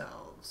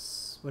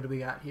themselves. What do we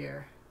got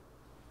here?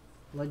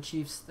 Blood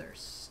Chief's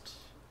Thirst.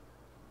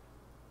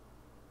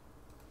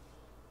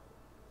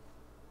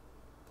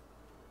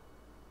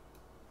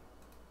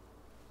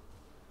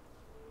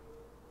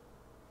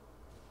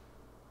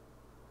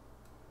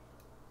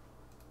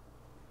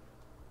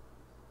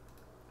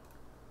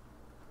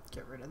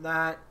 Get rid of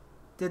that.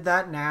 Did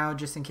that now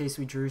just in case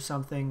we drew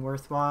something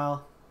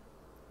worthwhile.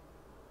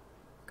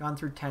 Gone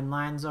through 10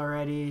 lands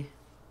already.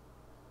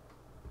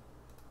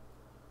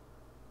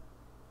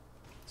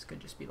 This could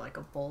just be like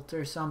a bolt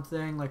or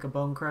something, like a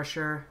Bone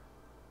Crusher.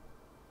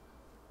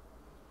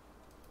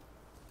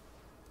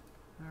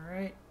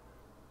 Alright.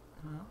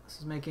 Well, this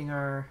is making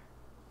our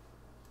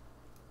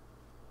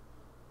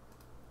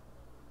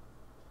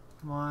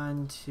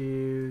 1,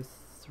 2,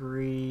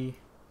 3.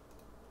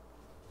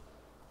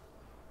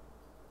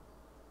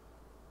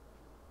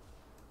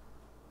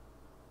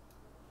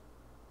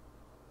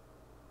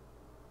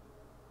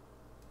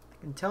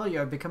 I can tell you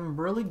I've become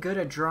really good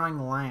at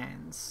drawing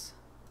lands.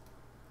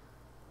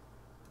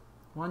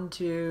 1,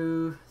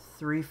 2,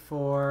 3,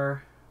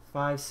 4,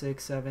 5,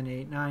 6, 7,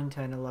 8, 9,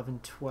 10, 11,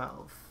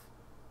 12.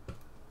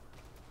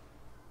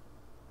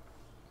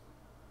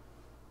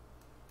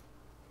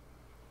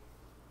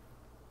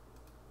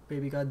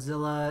 Baby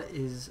Godzilla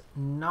is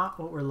not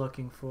what we're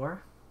looking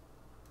for.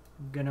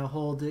 I'm gonna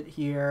hold it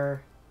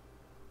here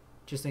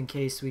just in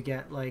case we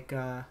get like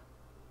this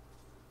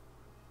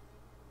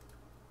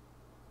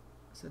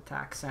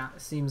attack sound.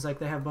 It seems like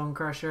they have Bone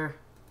Crusher.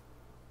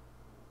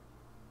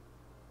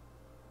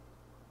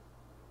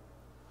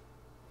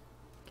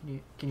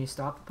 Can you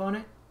stop,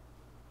 opponent?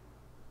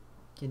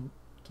 Can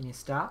you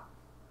stop?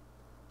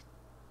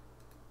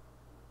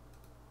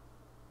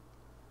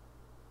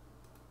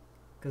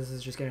 Because this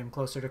is just getting him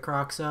closer to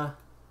Croxa.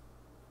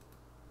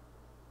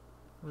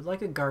 I would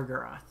like a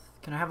Gargaroth.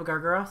 Can I have a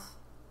Gargaroth?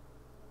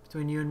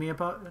 Between you and me,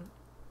 opponent?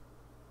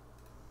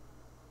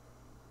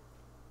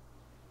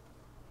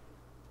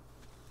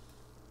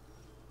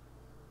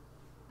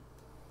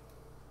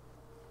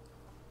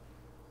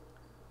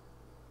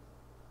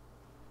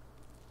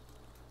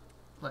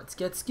 Let's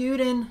get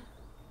Scute.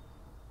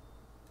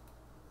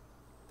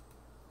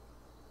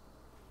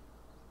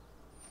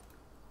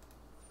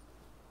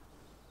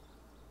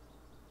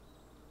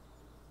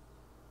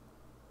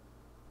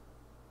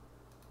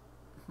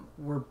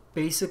 We're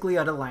basically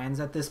out of lands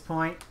at this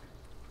point.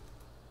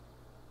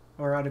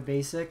 Or out of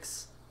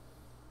basics.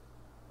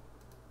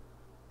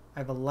 I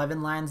have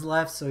 11 lands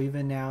left, so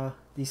even now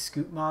these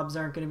Scute mobs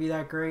aren't going to be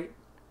that great.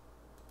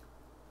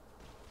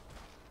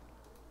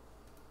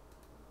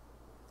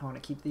 I want to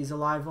keep these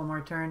alive one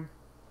more turn.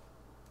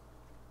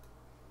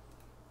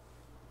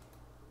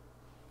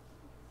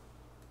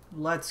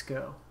 Let's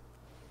go.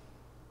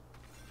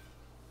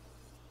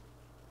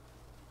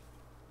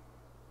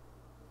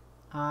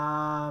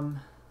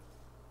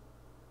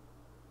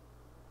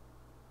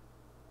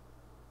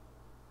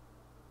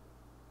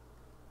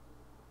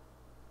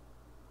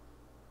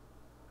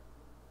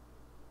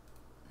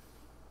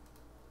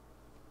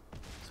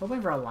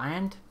 Hoping for a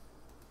land.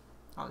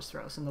 I'll just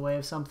throw us in the way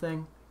of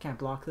something. Can't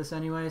block this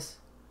anyways.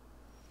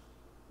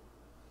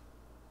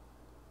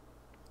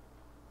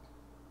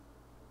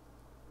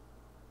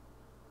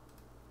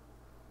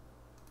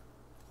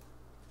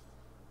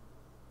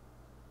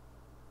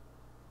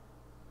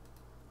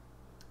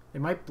 They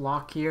might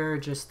block here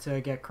just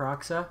to get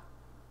Kroxa.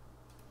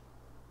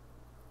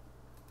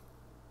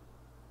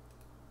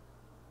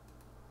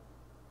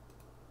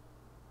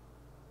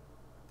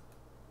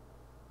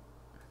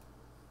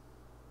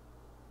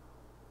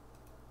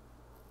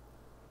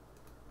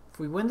 If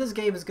we win this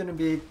game, it's going to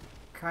be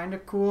kind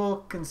of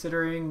cool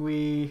considering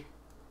we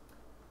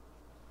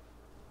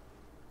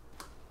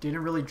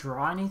didn't really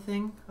draw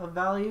anything of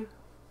value.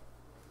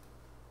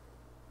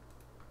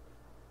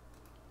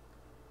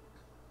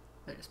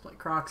 They just play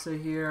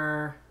Kroxa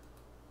here.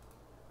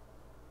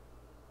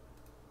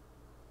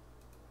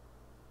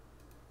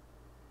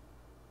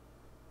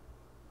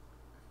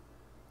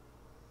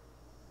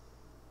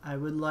 I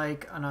would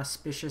like an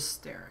Auspicious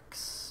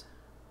Sterix.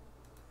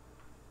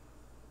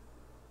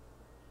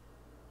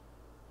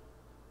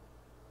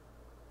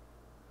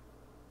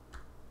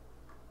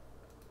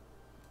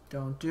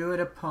 Don't do it,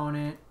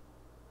 opponent.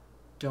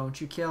 Don't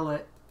you kill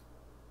it.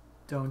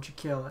 Don't you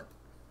kill it.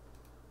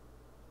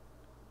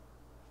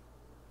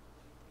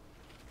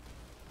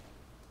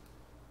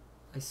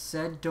 I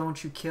said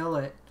don't you kill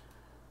it.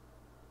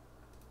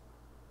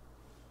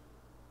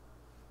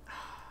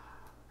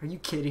 Are you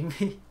kidding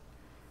me?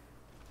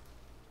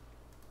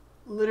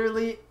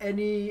 Literally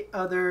any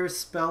other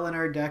spell in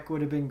our deck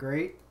would have been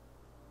great.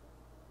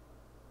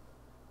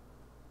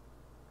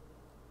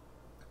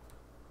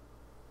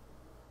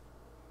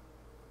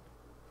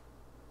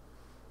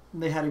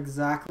 They had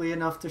exactly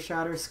enough to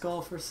shatter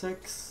Skull for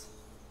 6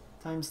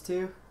 times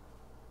 2.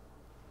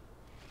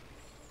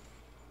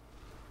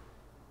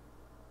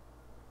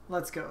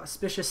 Let's go.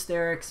 Auspicious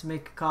Sterix,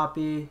 make a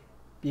copy.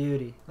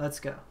 Beauty. Let's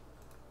go.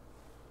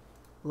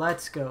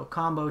 Let's go.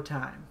 Combo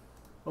time.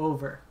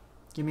 Over.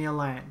 Give me a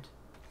land.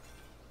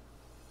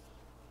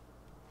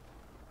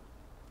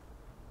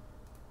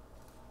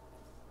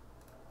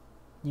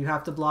 You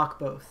have to block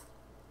both.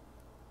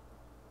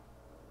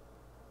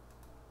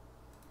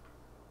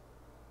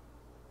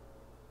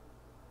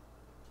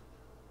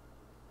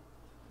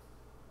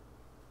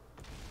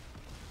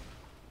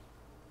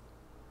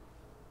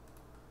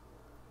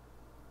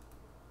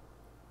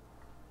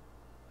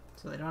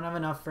 So they don't have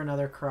enough for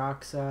another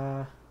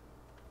Kroxa.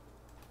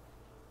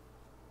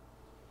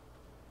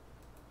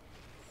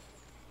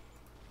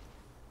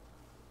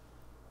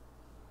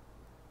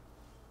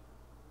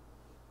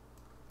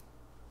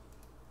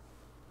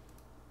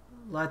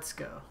 Let's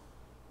go.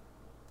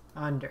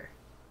 Under.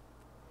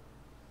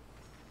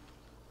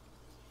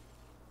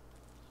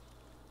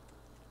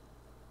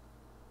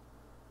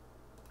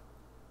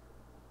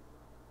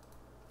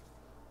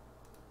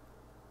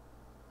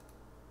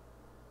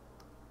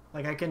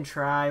 Like, I can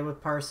try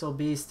with Parcel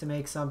Beast to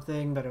make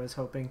something, but I was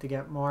hoping to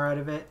get more out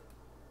of it.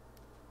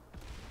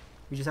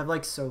 We just have,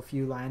 like, so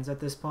few lands at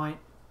this point.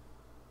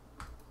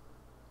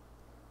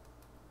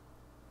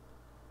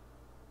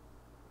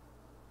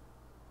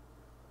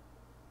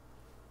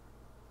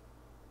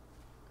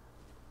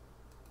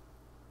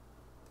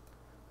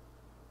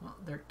 Well,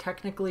 they're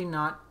technically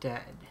not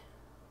dead.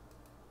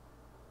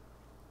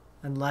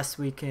 Unless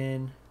we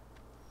can...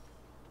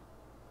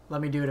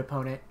 Let me do it,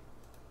 opponent.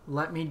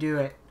 Let me do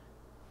it.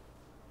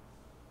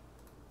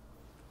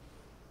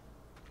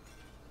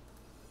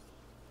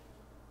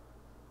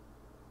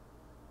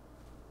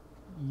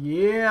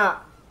 Yeah.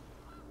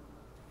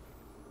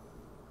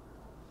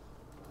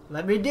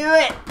 Let me do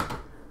it.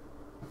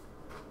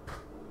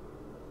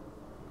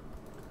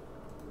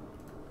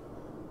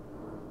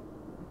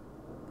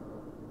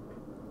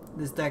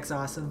 This deck's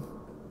awesome.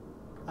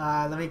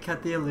 Let me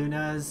cut the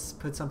Alunas,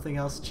 put something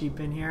else cheap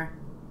in here.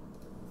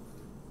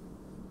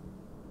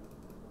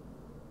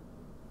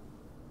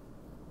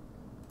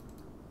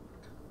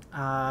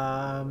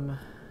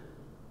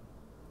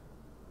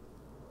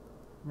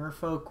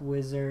 Merfolk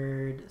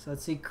Wizard. So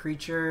let's see,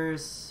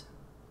 creatures.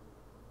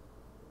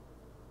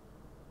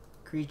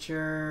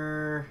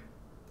 Creature.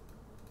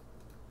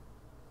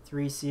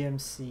 3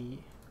 CMC.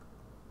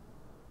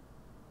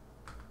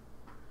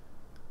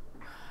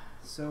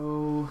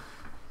 So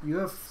you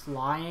have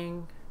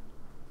flying.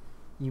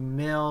 You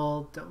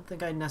mill. Don't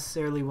think I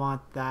necessarily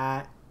want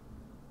that.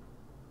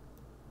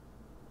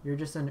 You're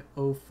just an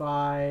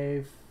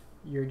 05.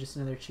 You're just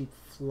another cheap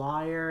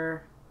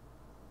flyer.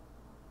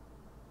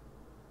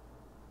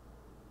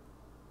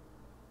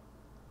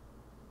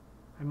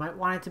 I might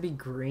want it to be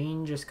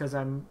green just because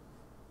I'm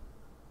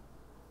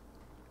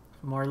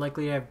more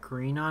likely to have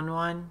green on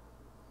one.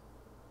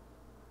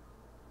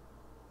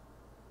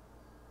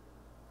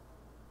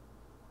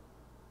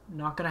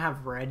 Not going to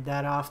have red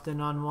that often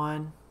on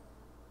one.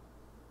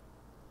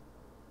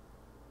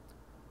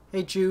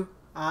 Hey, Chu.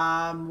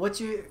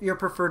 What's your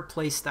preferred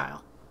play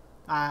style?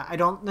 I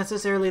don't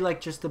necessarily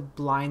like just to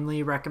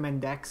blindly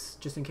recommend decks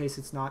just in case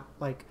it's not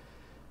like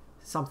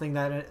something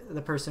that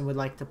the person would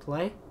like to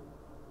play.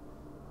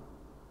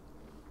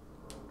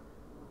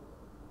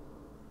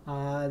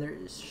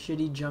 There's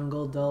Shitty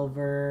Jungle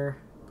Delver.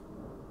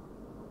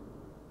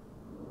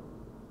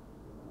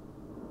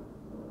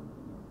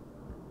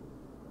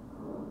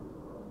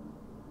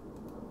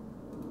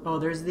 Oh,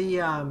 there's the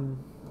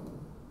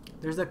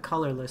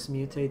colorless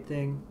mutate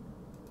thing.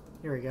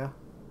 Here we go.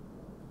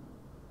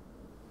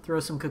 Throw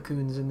some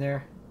cocoons in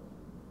there.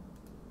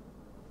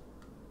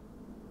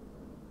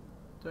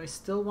 Do I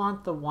still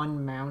want the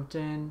one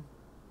mountain?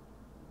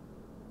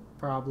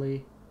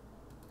 Probably.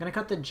 I'm gonna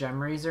cut the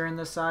Gem Razor in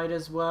the side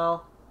as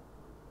well.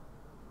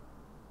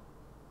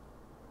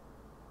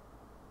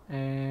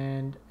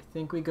 And I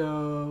think we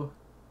go...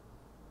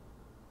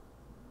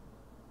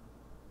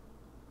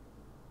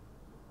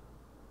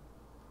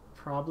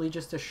 probably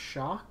just a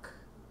shock.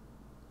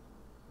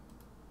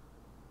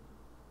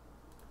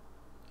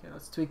 Okay,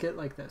 let's tweak it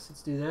like this.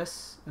 Let's do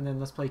this, and then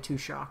let's play 2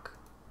 shock.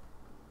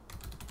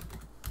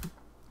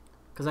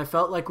 Because I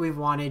felt like we've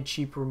wanted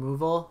cheap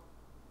removal.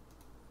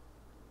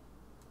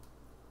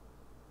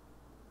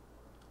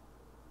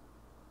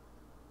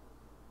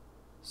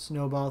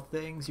 Snowball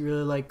things. You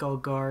really like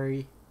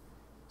Golgari.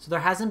 So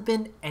there hasn't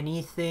been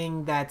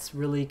anything that's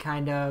really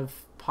kind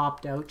of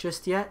popped out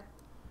just yet.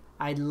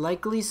 I'd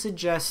likely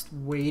suggest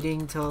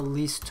waiting till at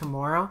least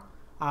tomorrow.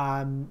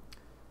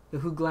 The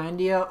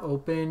Hooglandia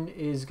Open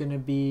is going to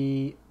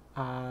be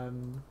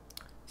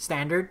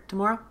standard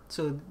tomorrow,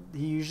 so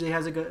he usually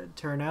has a good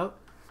turnout.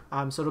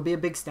 So it'll be a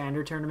big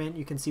standard tournament.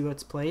 You can see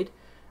what's played.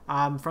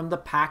 From the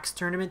PAX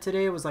tournament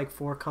today, it was like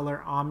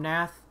 4-color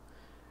Omnath.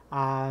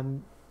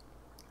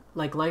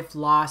 Like Life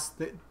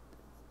Lost,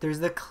 there's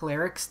the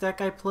Clerics deck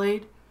I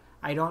played.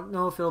 I don't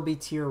know if it'll be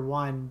tier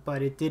 1,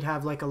 but it did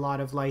have like a lot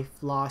of Life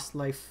Lost,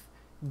 Life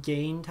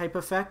Gain type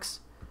effects.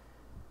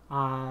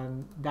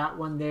 That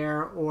one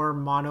there, or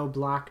Mono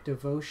Black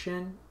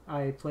Devotion,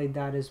 I played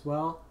that as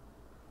well.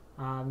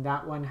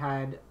 That one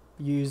had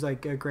used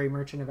like a Grey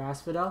Merchant of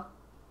Asphodel.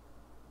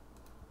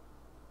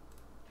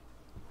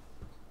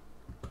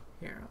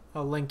 Here,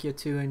 I'll link you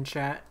to in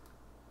chat.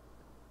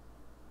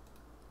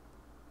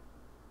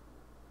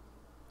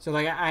 So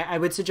like I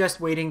would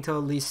suggest waiting till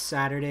at least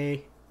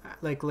Saturday,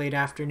 like late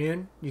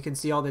afternoon. You can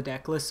see all the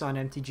deck lists on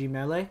MTG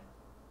Melee.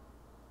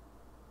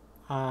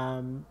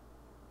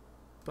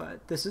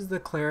 But this is the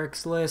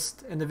Clerics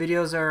list, and the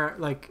videos are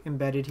like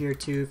embedded here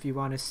too if you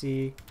want to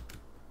see.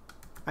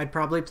 I'd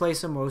probably play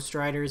some Most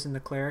Riders in the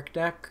Cleric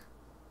deck.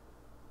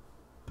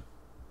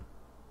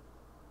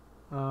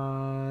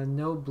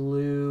 No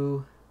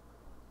blue.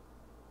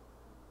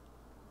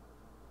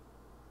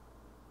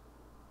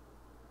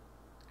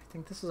 I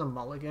think this is a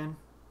mulligan.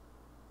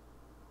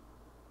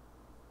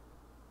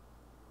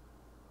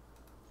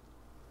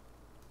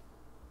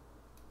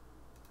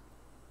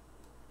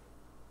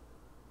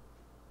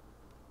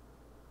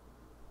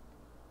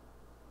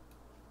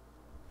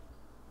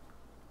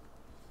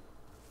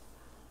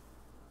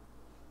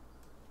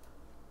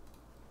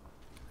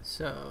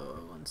 So,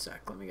 one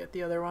sec, let me get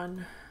the other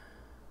one.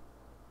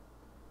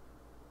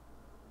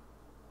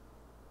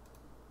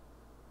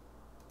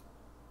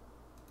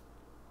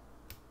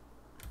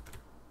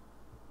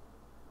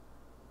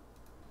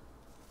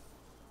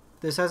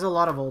 This has a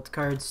lot of old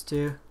cards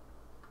too.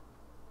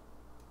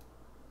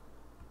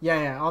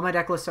 Yeah, all my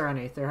deck lists are on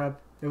Aether Hub.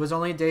 It was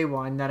only day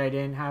 1 that I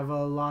didn't have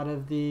a lot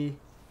of the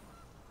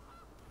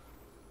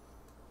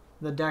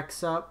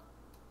decks up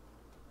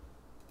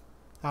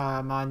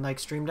on like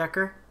Stream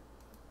Decker.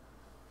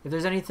 If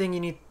there's anything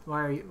you need,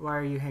 why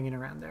are you hanging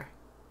around there?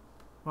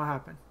 What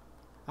happened?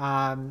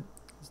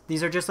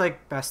 These are just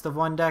like best of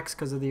 1 decks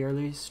because of the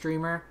early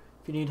streamer.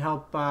 If you need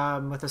help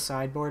with a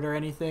sideboard or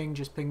anything,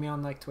 just ping me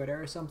on like Twitter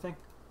or something.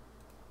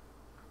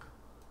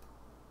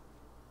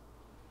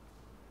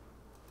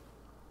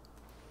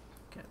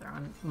 Okay, they're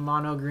on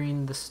mono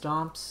green, the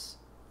Stomps.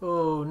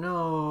 Oh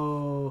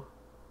no.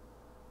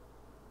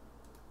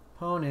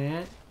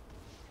 Opponent.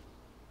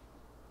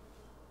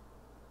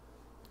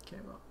 Okay,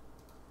 well,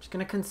 I'm just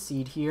gonna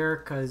concede here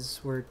because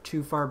we're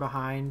too far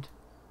behind.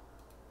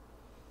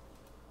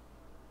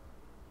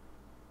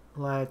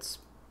 Let's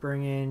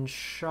bring in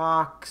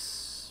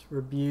Shocks,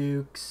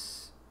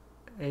 Rebukes,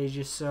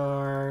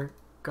 Aegisaur,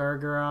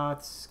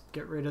 Gargaroths,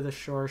 get rid of the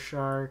Shore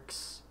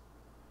Sharks.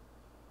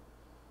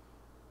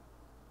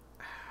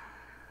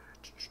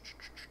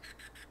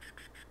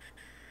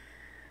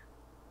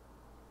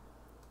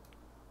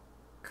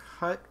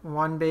 Cut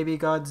 1 Baby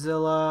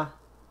Godzilla.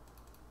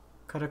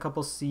 Cut a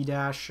couple Sea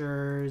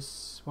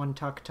Dashers. 1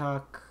 Tuk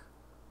Tuk.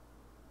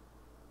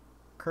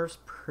 Curve's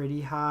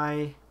pretty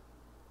high.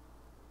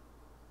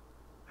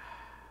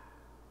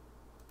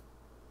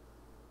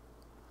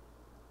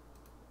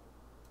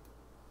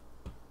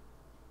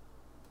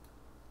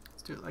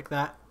 Let's do it like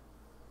that.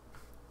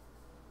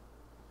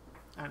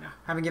 I don't know.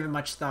 Haven't given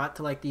much thought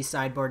to like these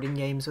sideboarding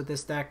games with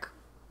this deck.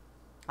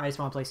 I just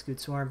want to play Scute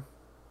Swarm.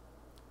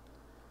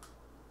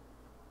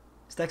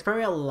 This deck's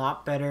probably a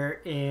lot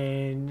better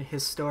in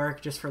Historic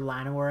just for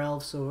Llanowar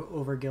Elves, so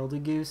over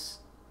Gilded Goose.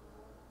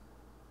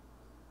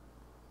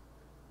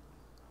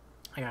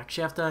 I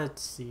actually have to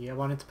see. I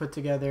wanted to put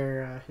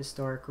together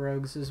Historic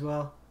Rogues as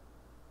well.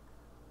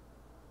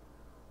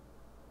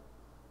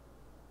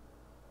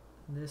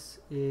 This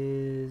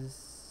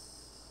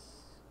is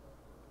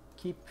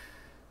keep.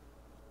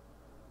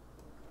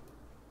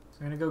 So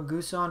I'm gonna go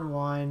goose on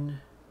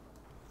 1.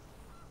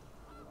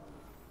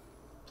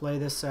 Play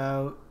this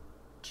out.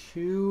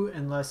 2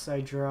 unless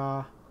I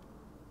draw.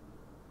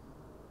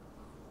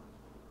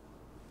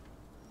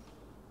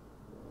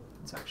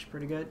 It's actually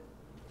pretty good.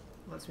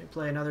 Lets me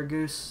play another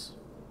goose.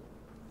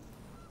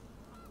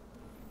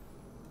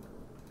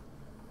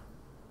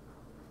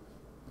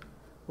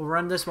 We'll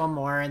run this one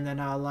more and then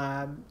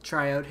I'll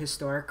try out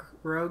historic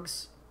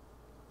rogues.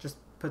 Just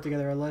put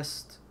together a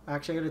list.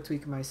 Actually, I gotta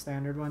tweak my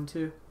standard one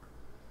too.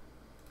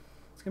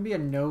 It's gonna be a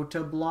no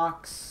to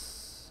blocks.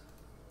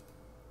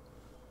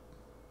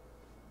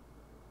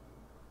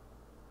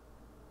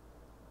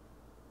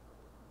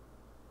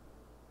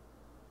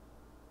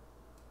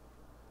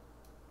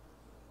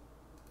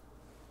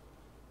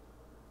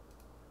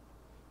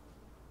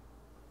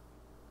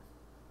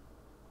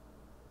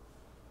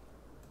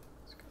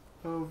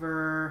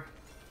 Over.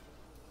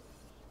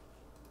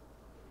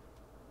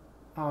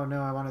 Oh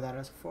no, I wanted that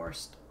as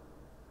forced.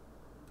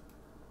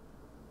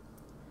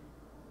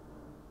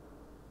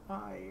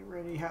 I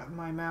already have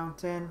my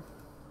mountain.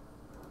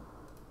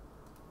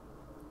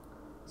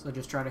 So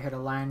just try to hit a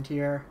land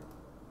here.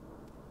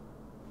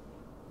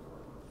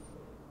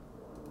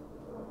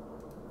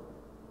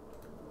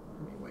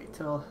 Let me wait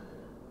till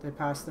they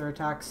pass their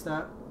attack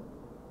step.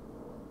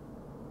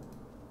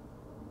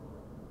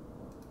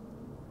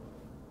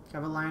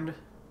 Have a land?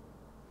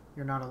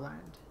 You're not a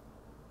land.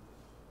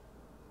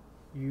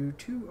 You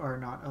too are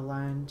not a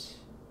land.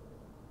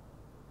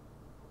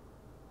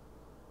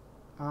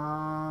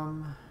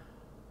 Kind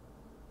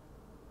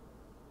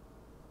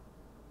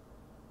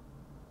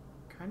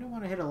of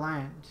want to hit a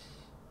land.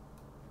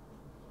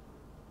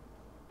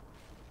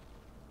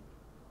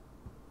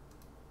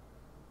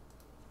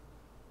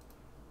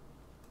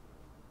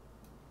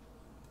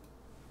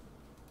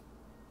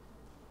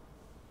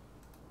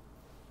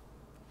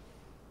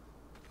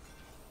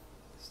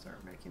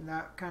 Start making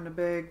that kind of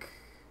big.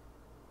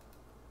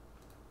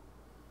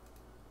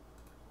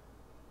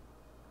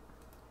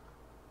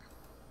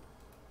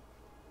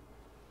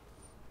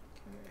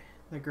 Okay,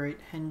 the Great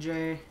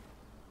Henjay.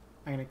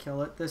 I'm gonna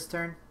kill it this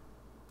turn.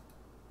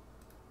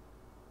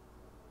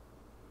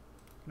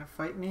 Gonna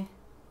fight me?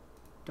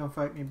 Don't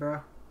fight me,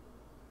 bro.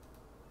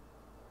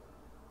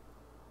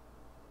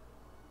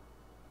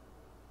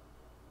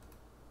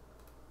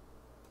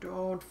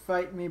 Don't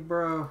fight me,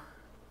 bro.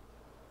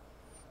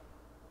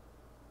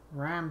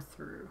 Ram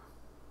through.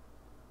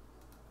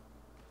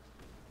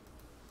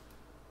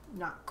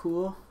 Not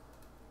cool.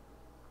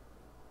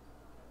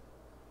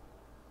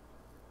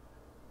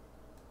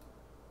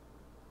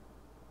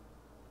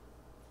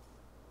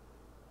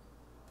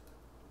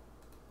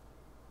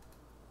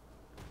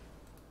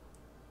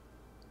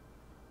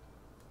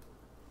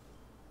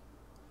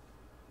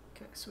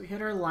 Okay, so we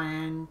hit our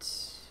land.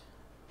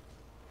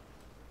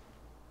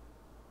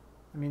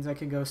 That means I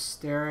could go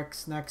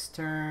Sterix next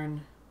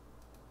turn.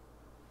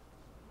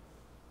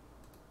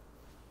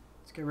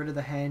 Let's get rid of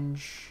the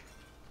henge.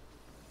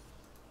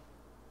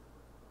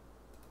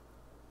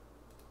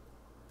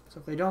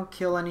 So if they don't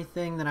kill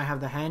anything, then I have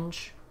the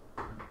henge.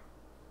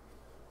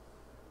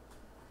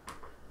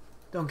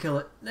 Don't kill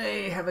it.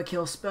 They have a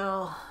kill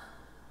spell.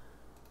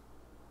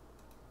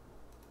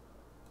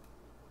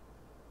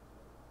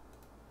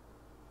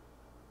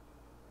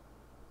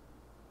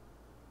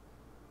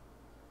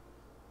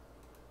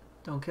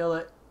 Don't kill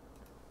it.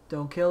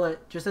 Don't kill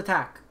it. Just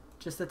attack.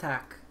 Just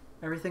attack.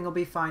 Everything will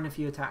be fine if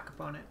you attack,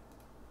 opponent.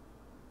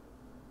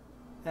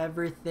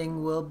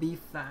 Everything will be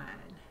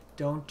fine.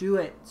 Don't do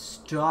it.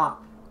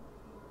 Stop.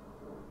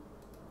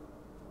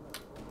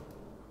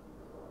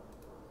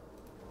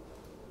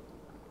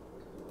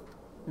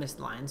 Missed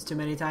lines too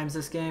many times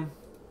this game.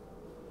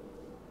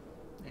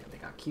 Yeah, they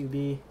got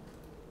QB.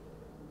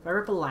 If I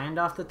rip a land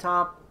off the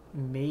top,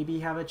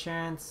 maybe have a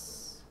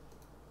chance.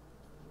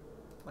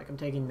 Like I'm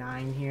taking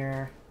 9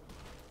 here.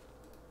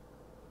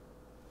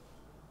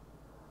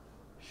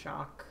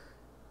 Shock.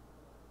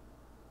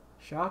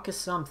 Shock is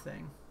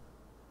something.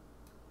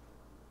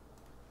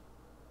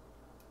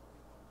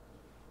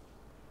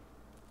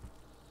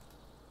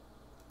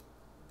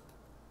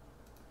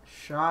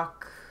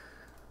 Shock,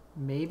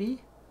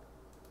 maybe?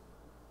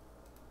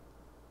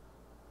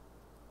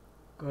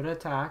 Go to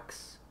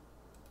attacks.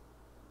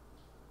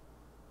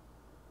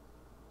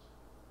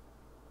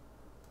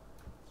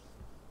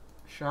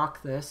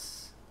 Shock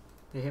this.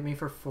 They hit me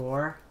for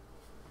 4.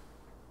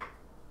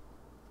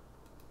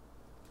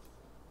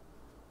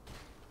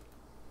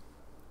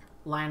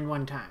 Land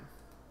one time.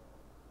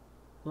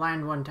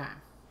 Land one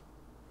time.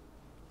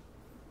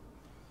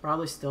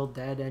 Probably still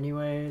dead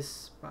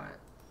anyways, but...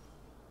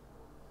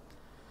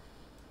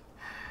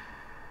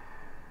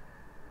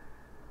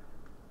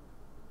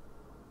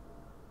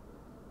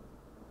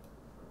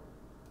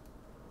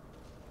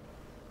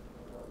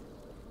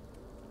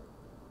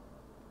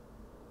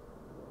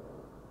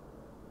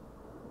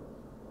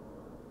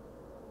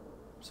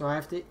 So I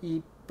have to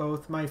eat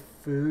both my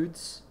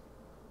foods.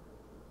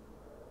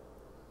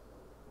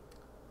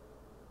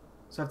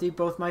 So I have to eat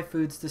both my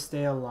foods to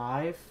stay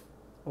alive,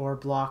 or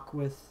block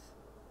with...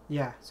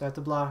 Yeah, so I have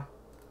to block...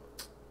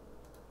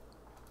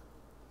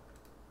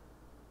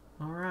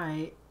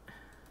 Alright.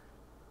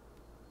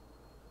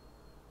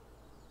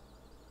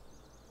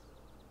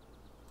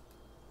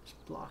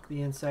 Just block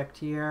the insect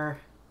here.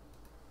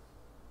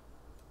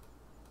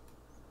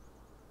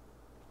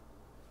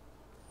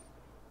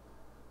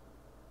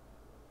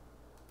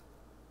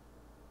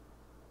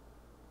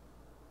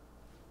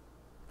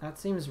 That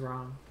seems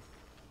wrong.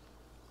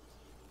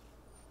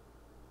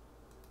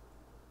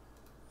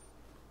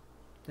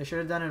 They should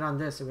have done it on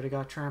this. It would have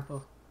got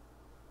trample.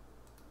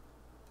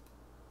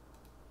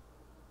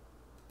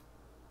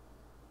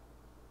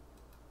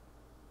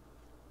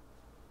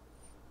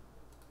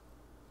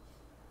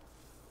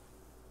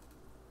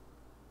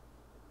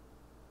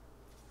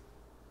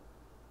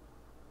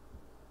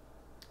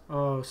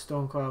 Oh,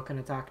 Stone Coil can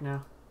attack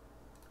now.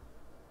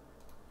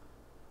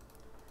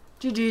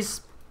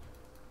 GG's.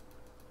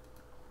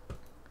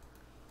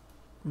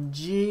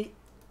 G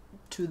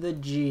to the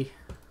G.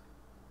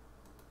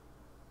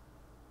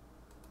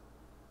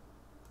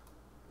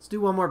 Let's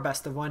do one more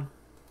best of one.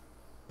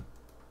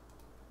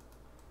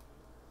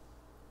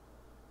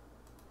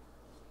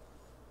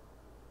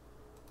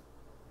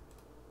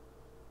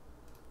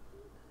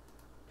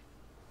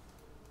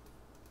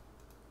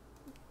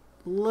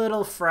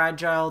 Little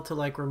fragile to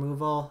like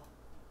removal.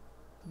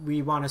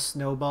 We want a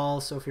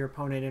snowball, so if your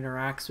opponent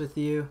interacts with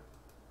you.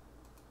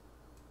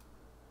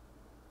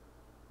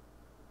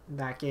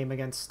 That game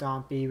against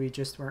Stompy, we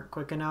just weren't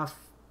quick enough.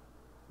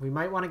 We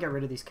might want to get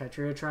rid of these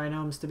Ketria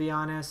Trinomes, to be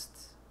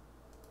honest.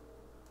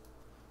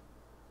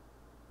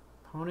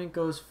 Opponent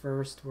goes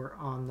first, we're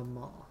on the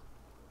mull.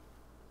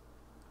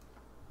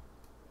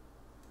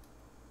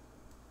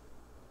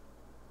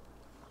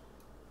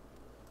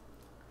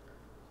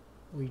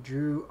 We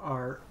drew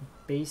our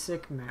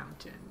basic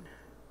mountain.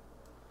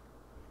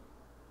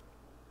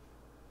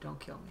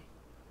 Don't kill me.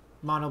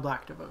 Mono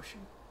Black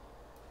Devotion.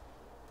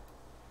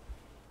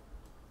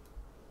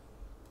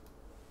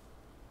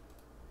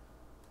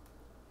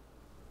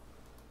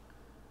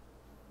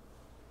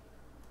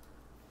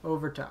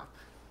 Over top.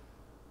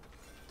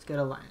 Let's get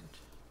a land.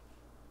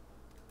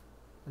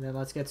 And then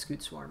let's get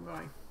Scute Swarm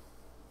going.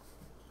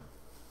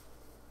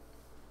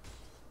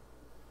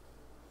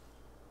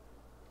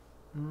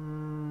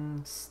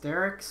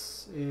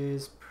 Sterix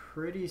is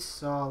pretty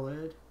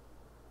solid.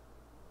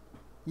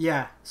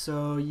 Yeah,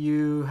 so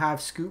you have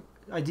Scute.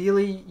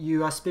 Ideally,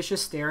 you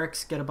Auspicious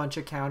Sterix, get a bunch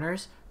of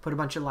counters, put a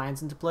bunch of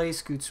lands into play.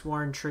 Scute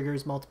Swarm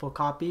triggers multiple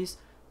copies.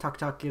 Tuk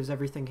Tuk gives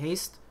everything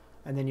haste.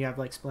 And then you have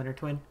like Splinter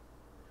Twin.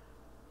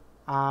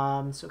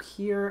 So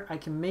here I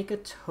can make a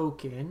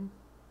token.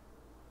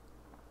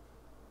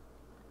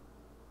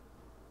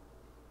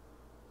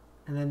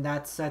 And then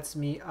that sets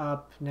me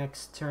up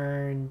next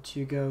turn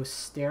to go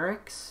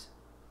Sterix.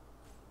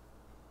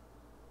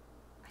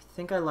 I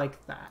think I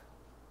like that.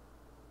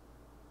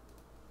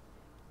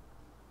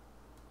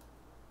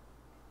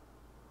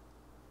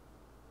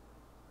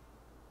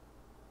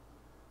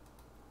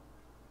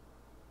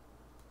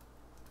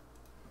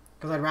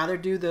 Because I'd rather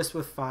do this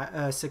with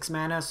 6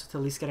 mana, so to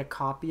at least get a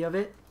copy of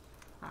it.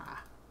 That's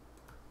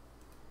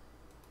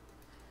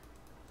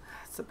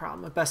the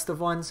problem with best of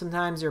one.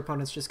 Sometimes your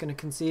opponent's just going to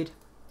concede.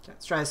 Okay,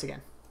 let's try this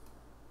again.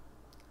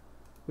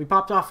 We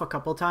popped off a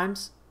couple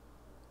times.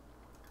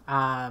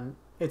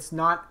 It's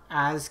not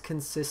as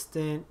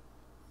consistent.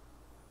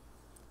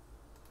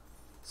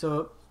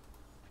 So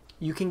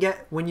you can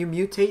get, when you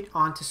mutate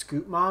onto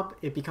Scute Mob,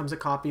 it becomes a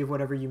copy of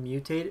whatever you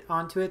mutate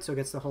onto it, so it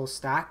gets the whole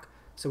stack.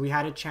 So we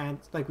had a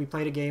chance, like we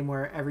played a game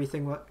where every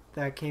land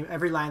that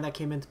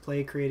came into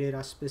play created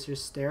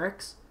Auspicious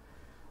Sterix.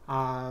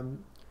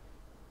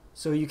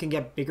 So you can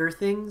get bigger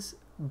things,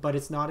 but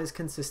it's not as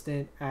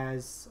consistent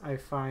as I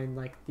find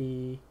like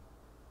the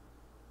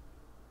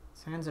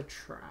Sand's a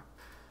trap.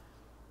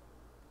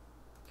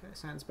 Okay,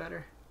 Sand's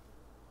better.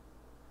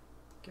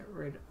 Get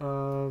rid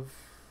of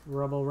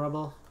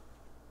Rubble.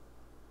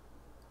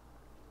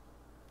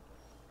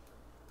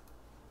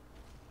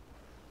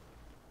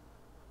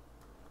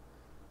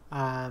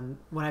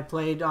 When I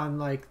played on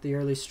like the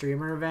early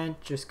streamer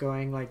event, just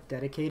going like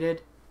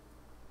dedicated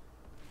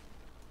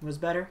was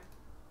better.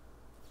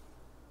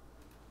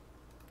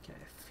 Okay,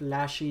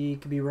 flashy,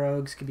 could be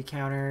rogues, could be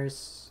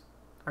counters.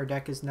 Our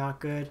deck is not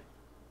good.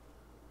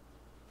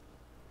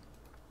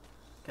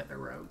 Get the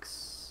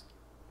rogues.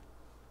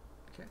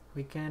 Okay,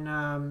 we can,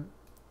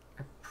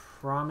 I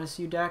promise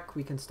you deck,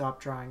 we can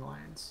stop drawing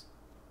lands.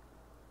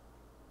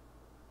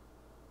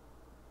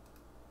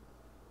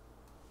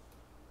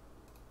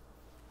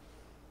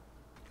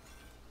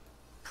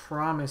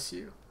 Promise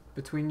you,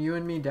 between you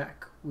and me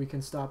deck, we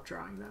can stop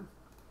drawing them.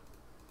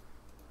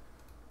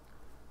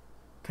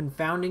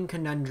 Confounding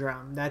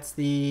Conundrum, that's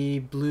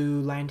the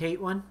blue land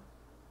hate one.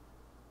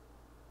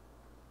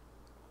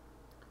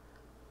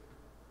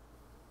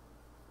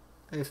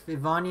 If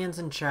Ivanian's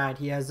in chat,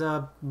 he has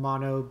a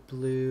mono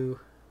blue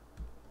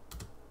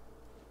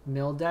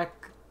mill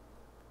deck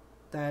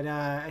that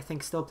I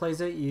think still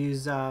plays it. You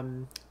use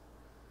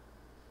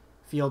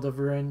Field of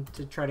Ruin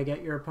to try to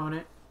get your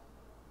opponent.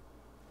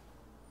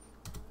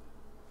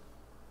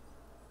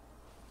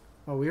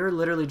 Oh, we were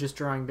literally just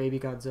drawing baby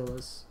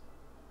Godzillas.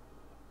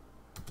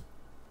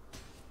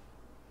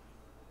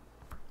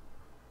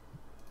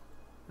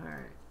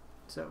 Alright,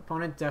 so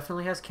opponent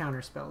definitely has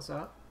counter spells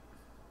up.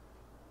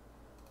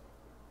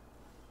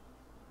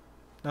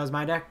 That was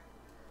my deck.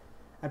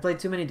 I played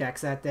too many decks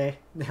that day.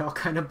 They all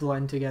kind of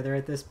blend together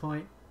at this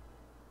point.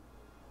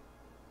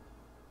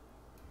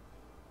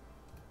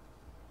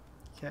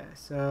 Okay,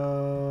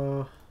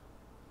 so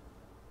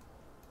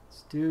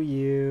let's do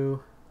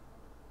you.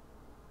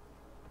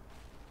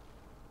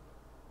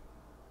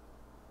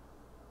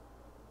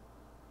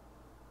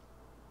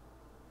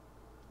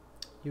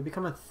 You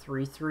become a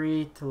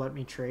 3/3 to let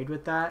me trade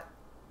with that.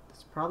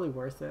 It's probably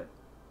worth it.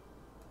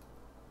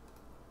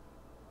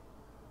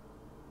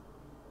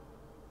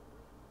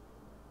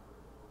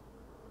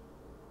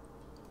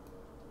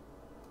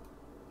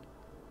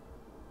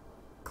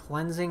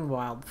 Cleansing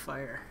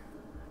Wildfire.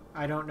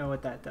 I don't know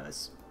what that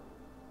does.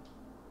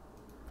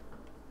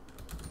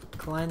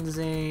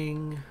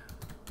 Cleansing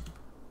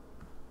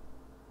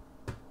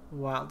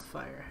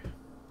Wildfire.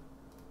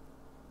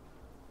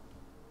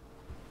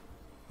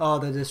 Oh,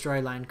 the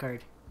Destroy Land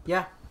card.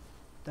 Yeah,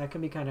 that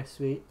can be kind of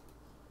sweet.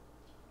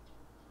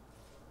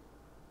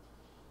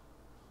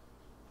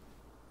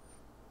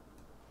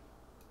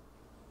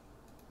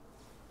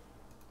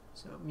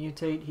 So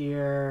mutate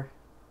here.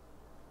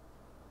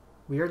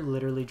 We are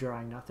literally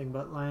drawing nothing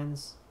but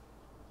lands.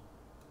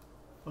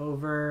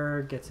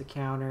 Over, gets a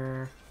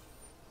counter.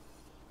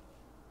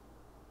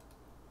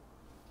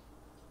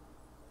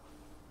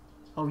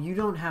 Oh, you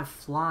don't have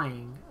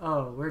flying.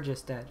 Oh, we're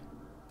just dead.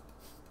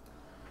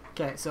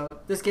 Okay, so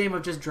this game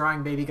of just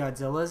drawing baby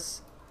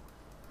Godzillas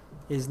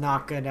is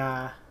not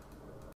gonna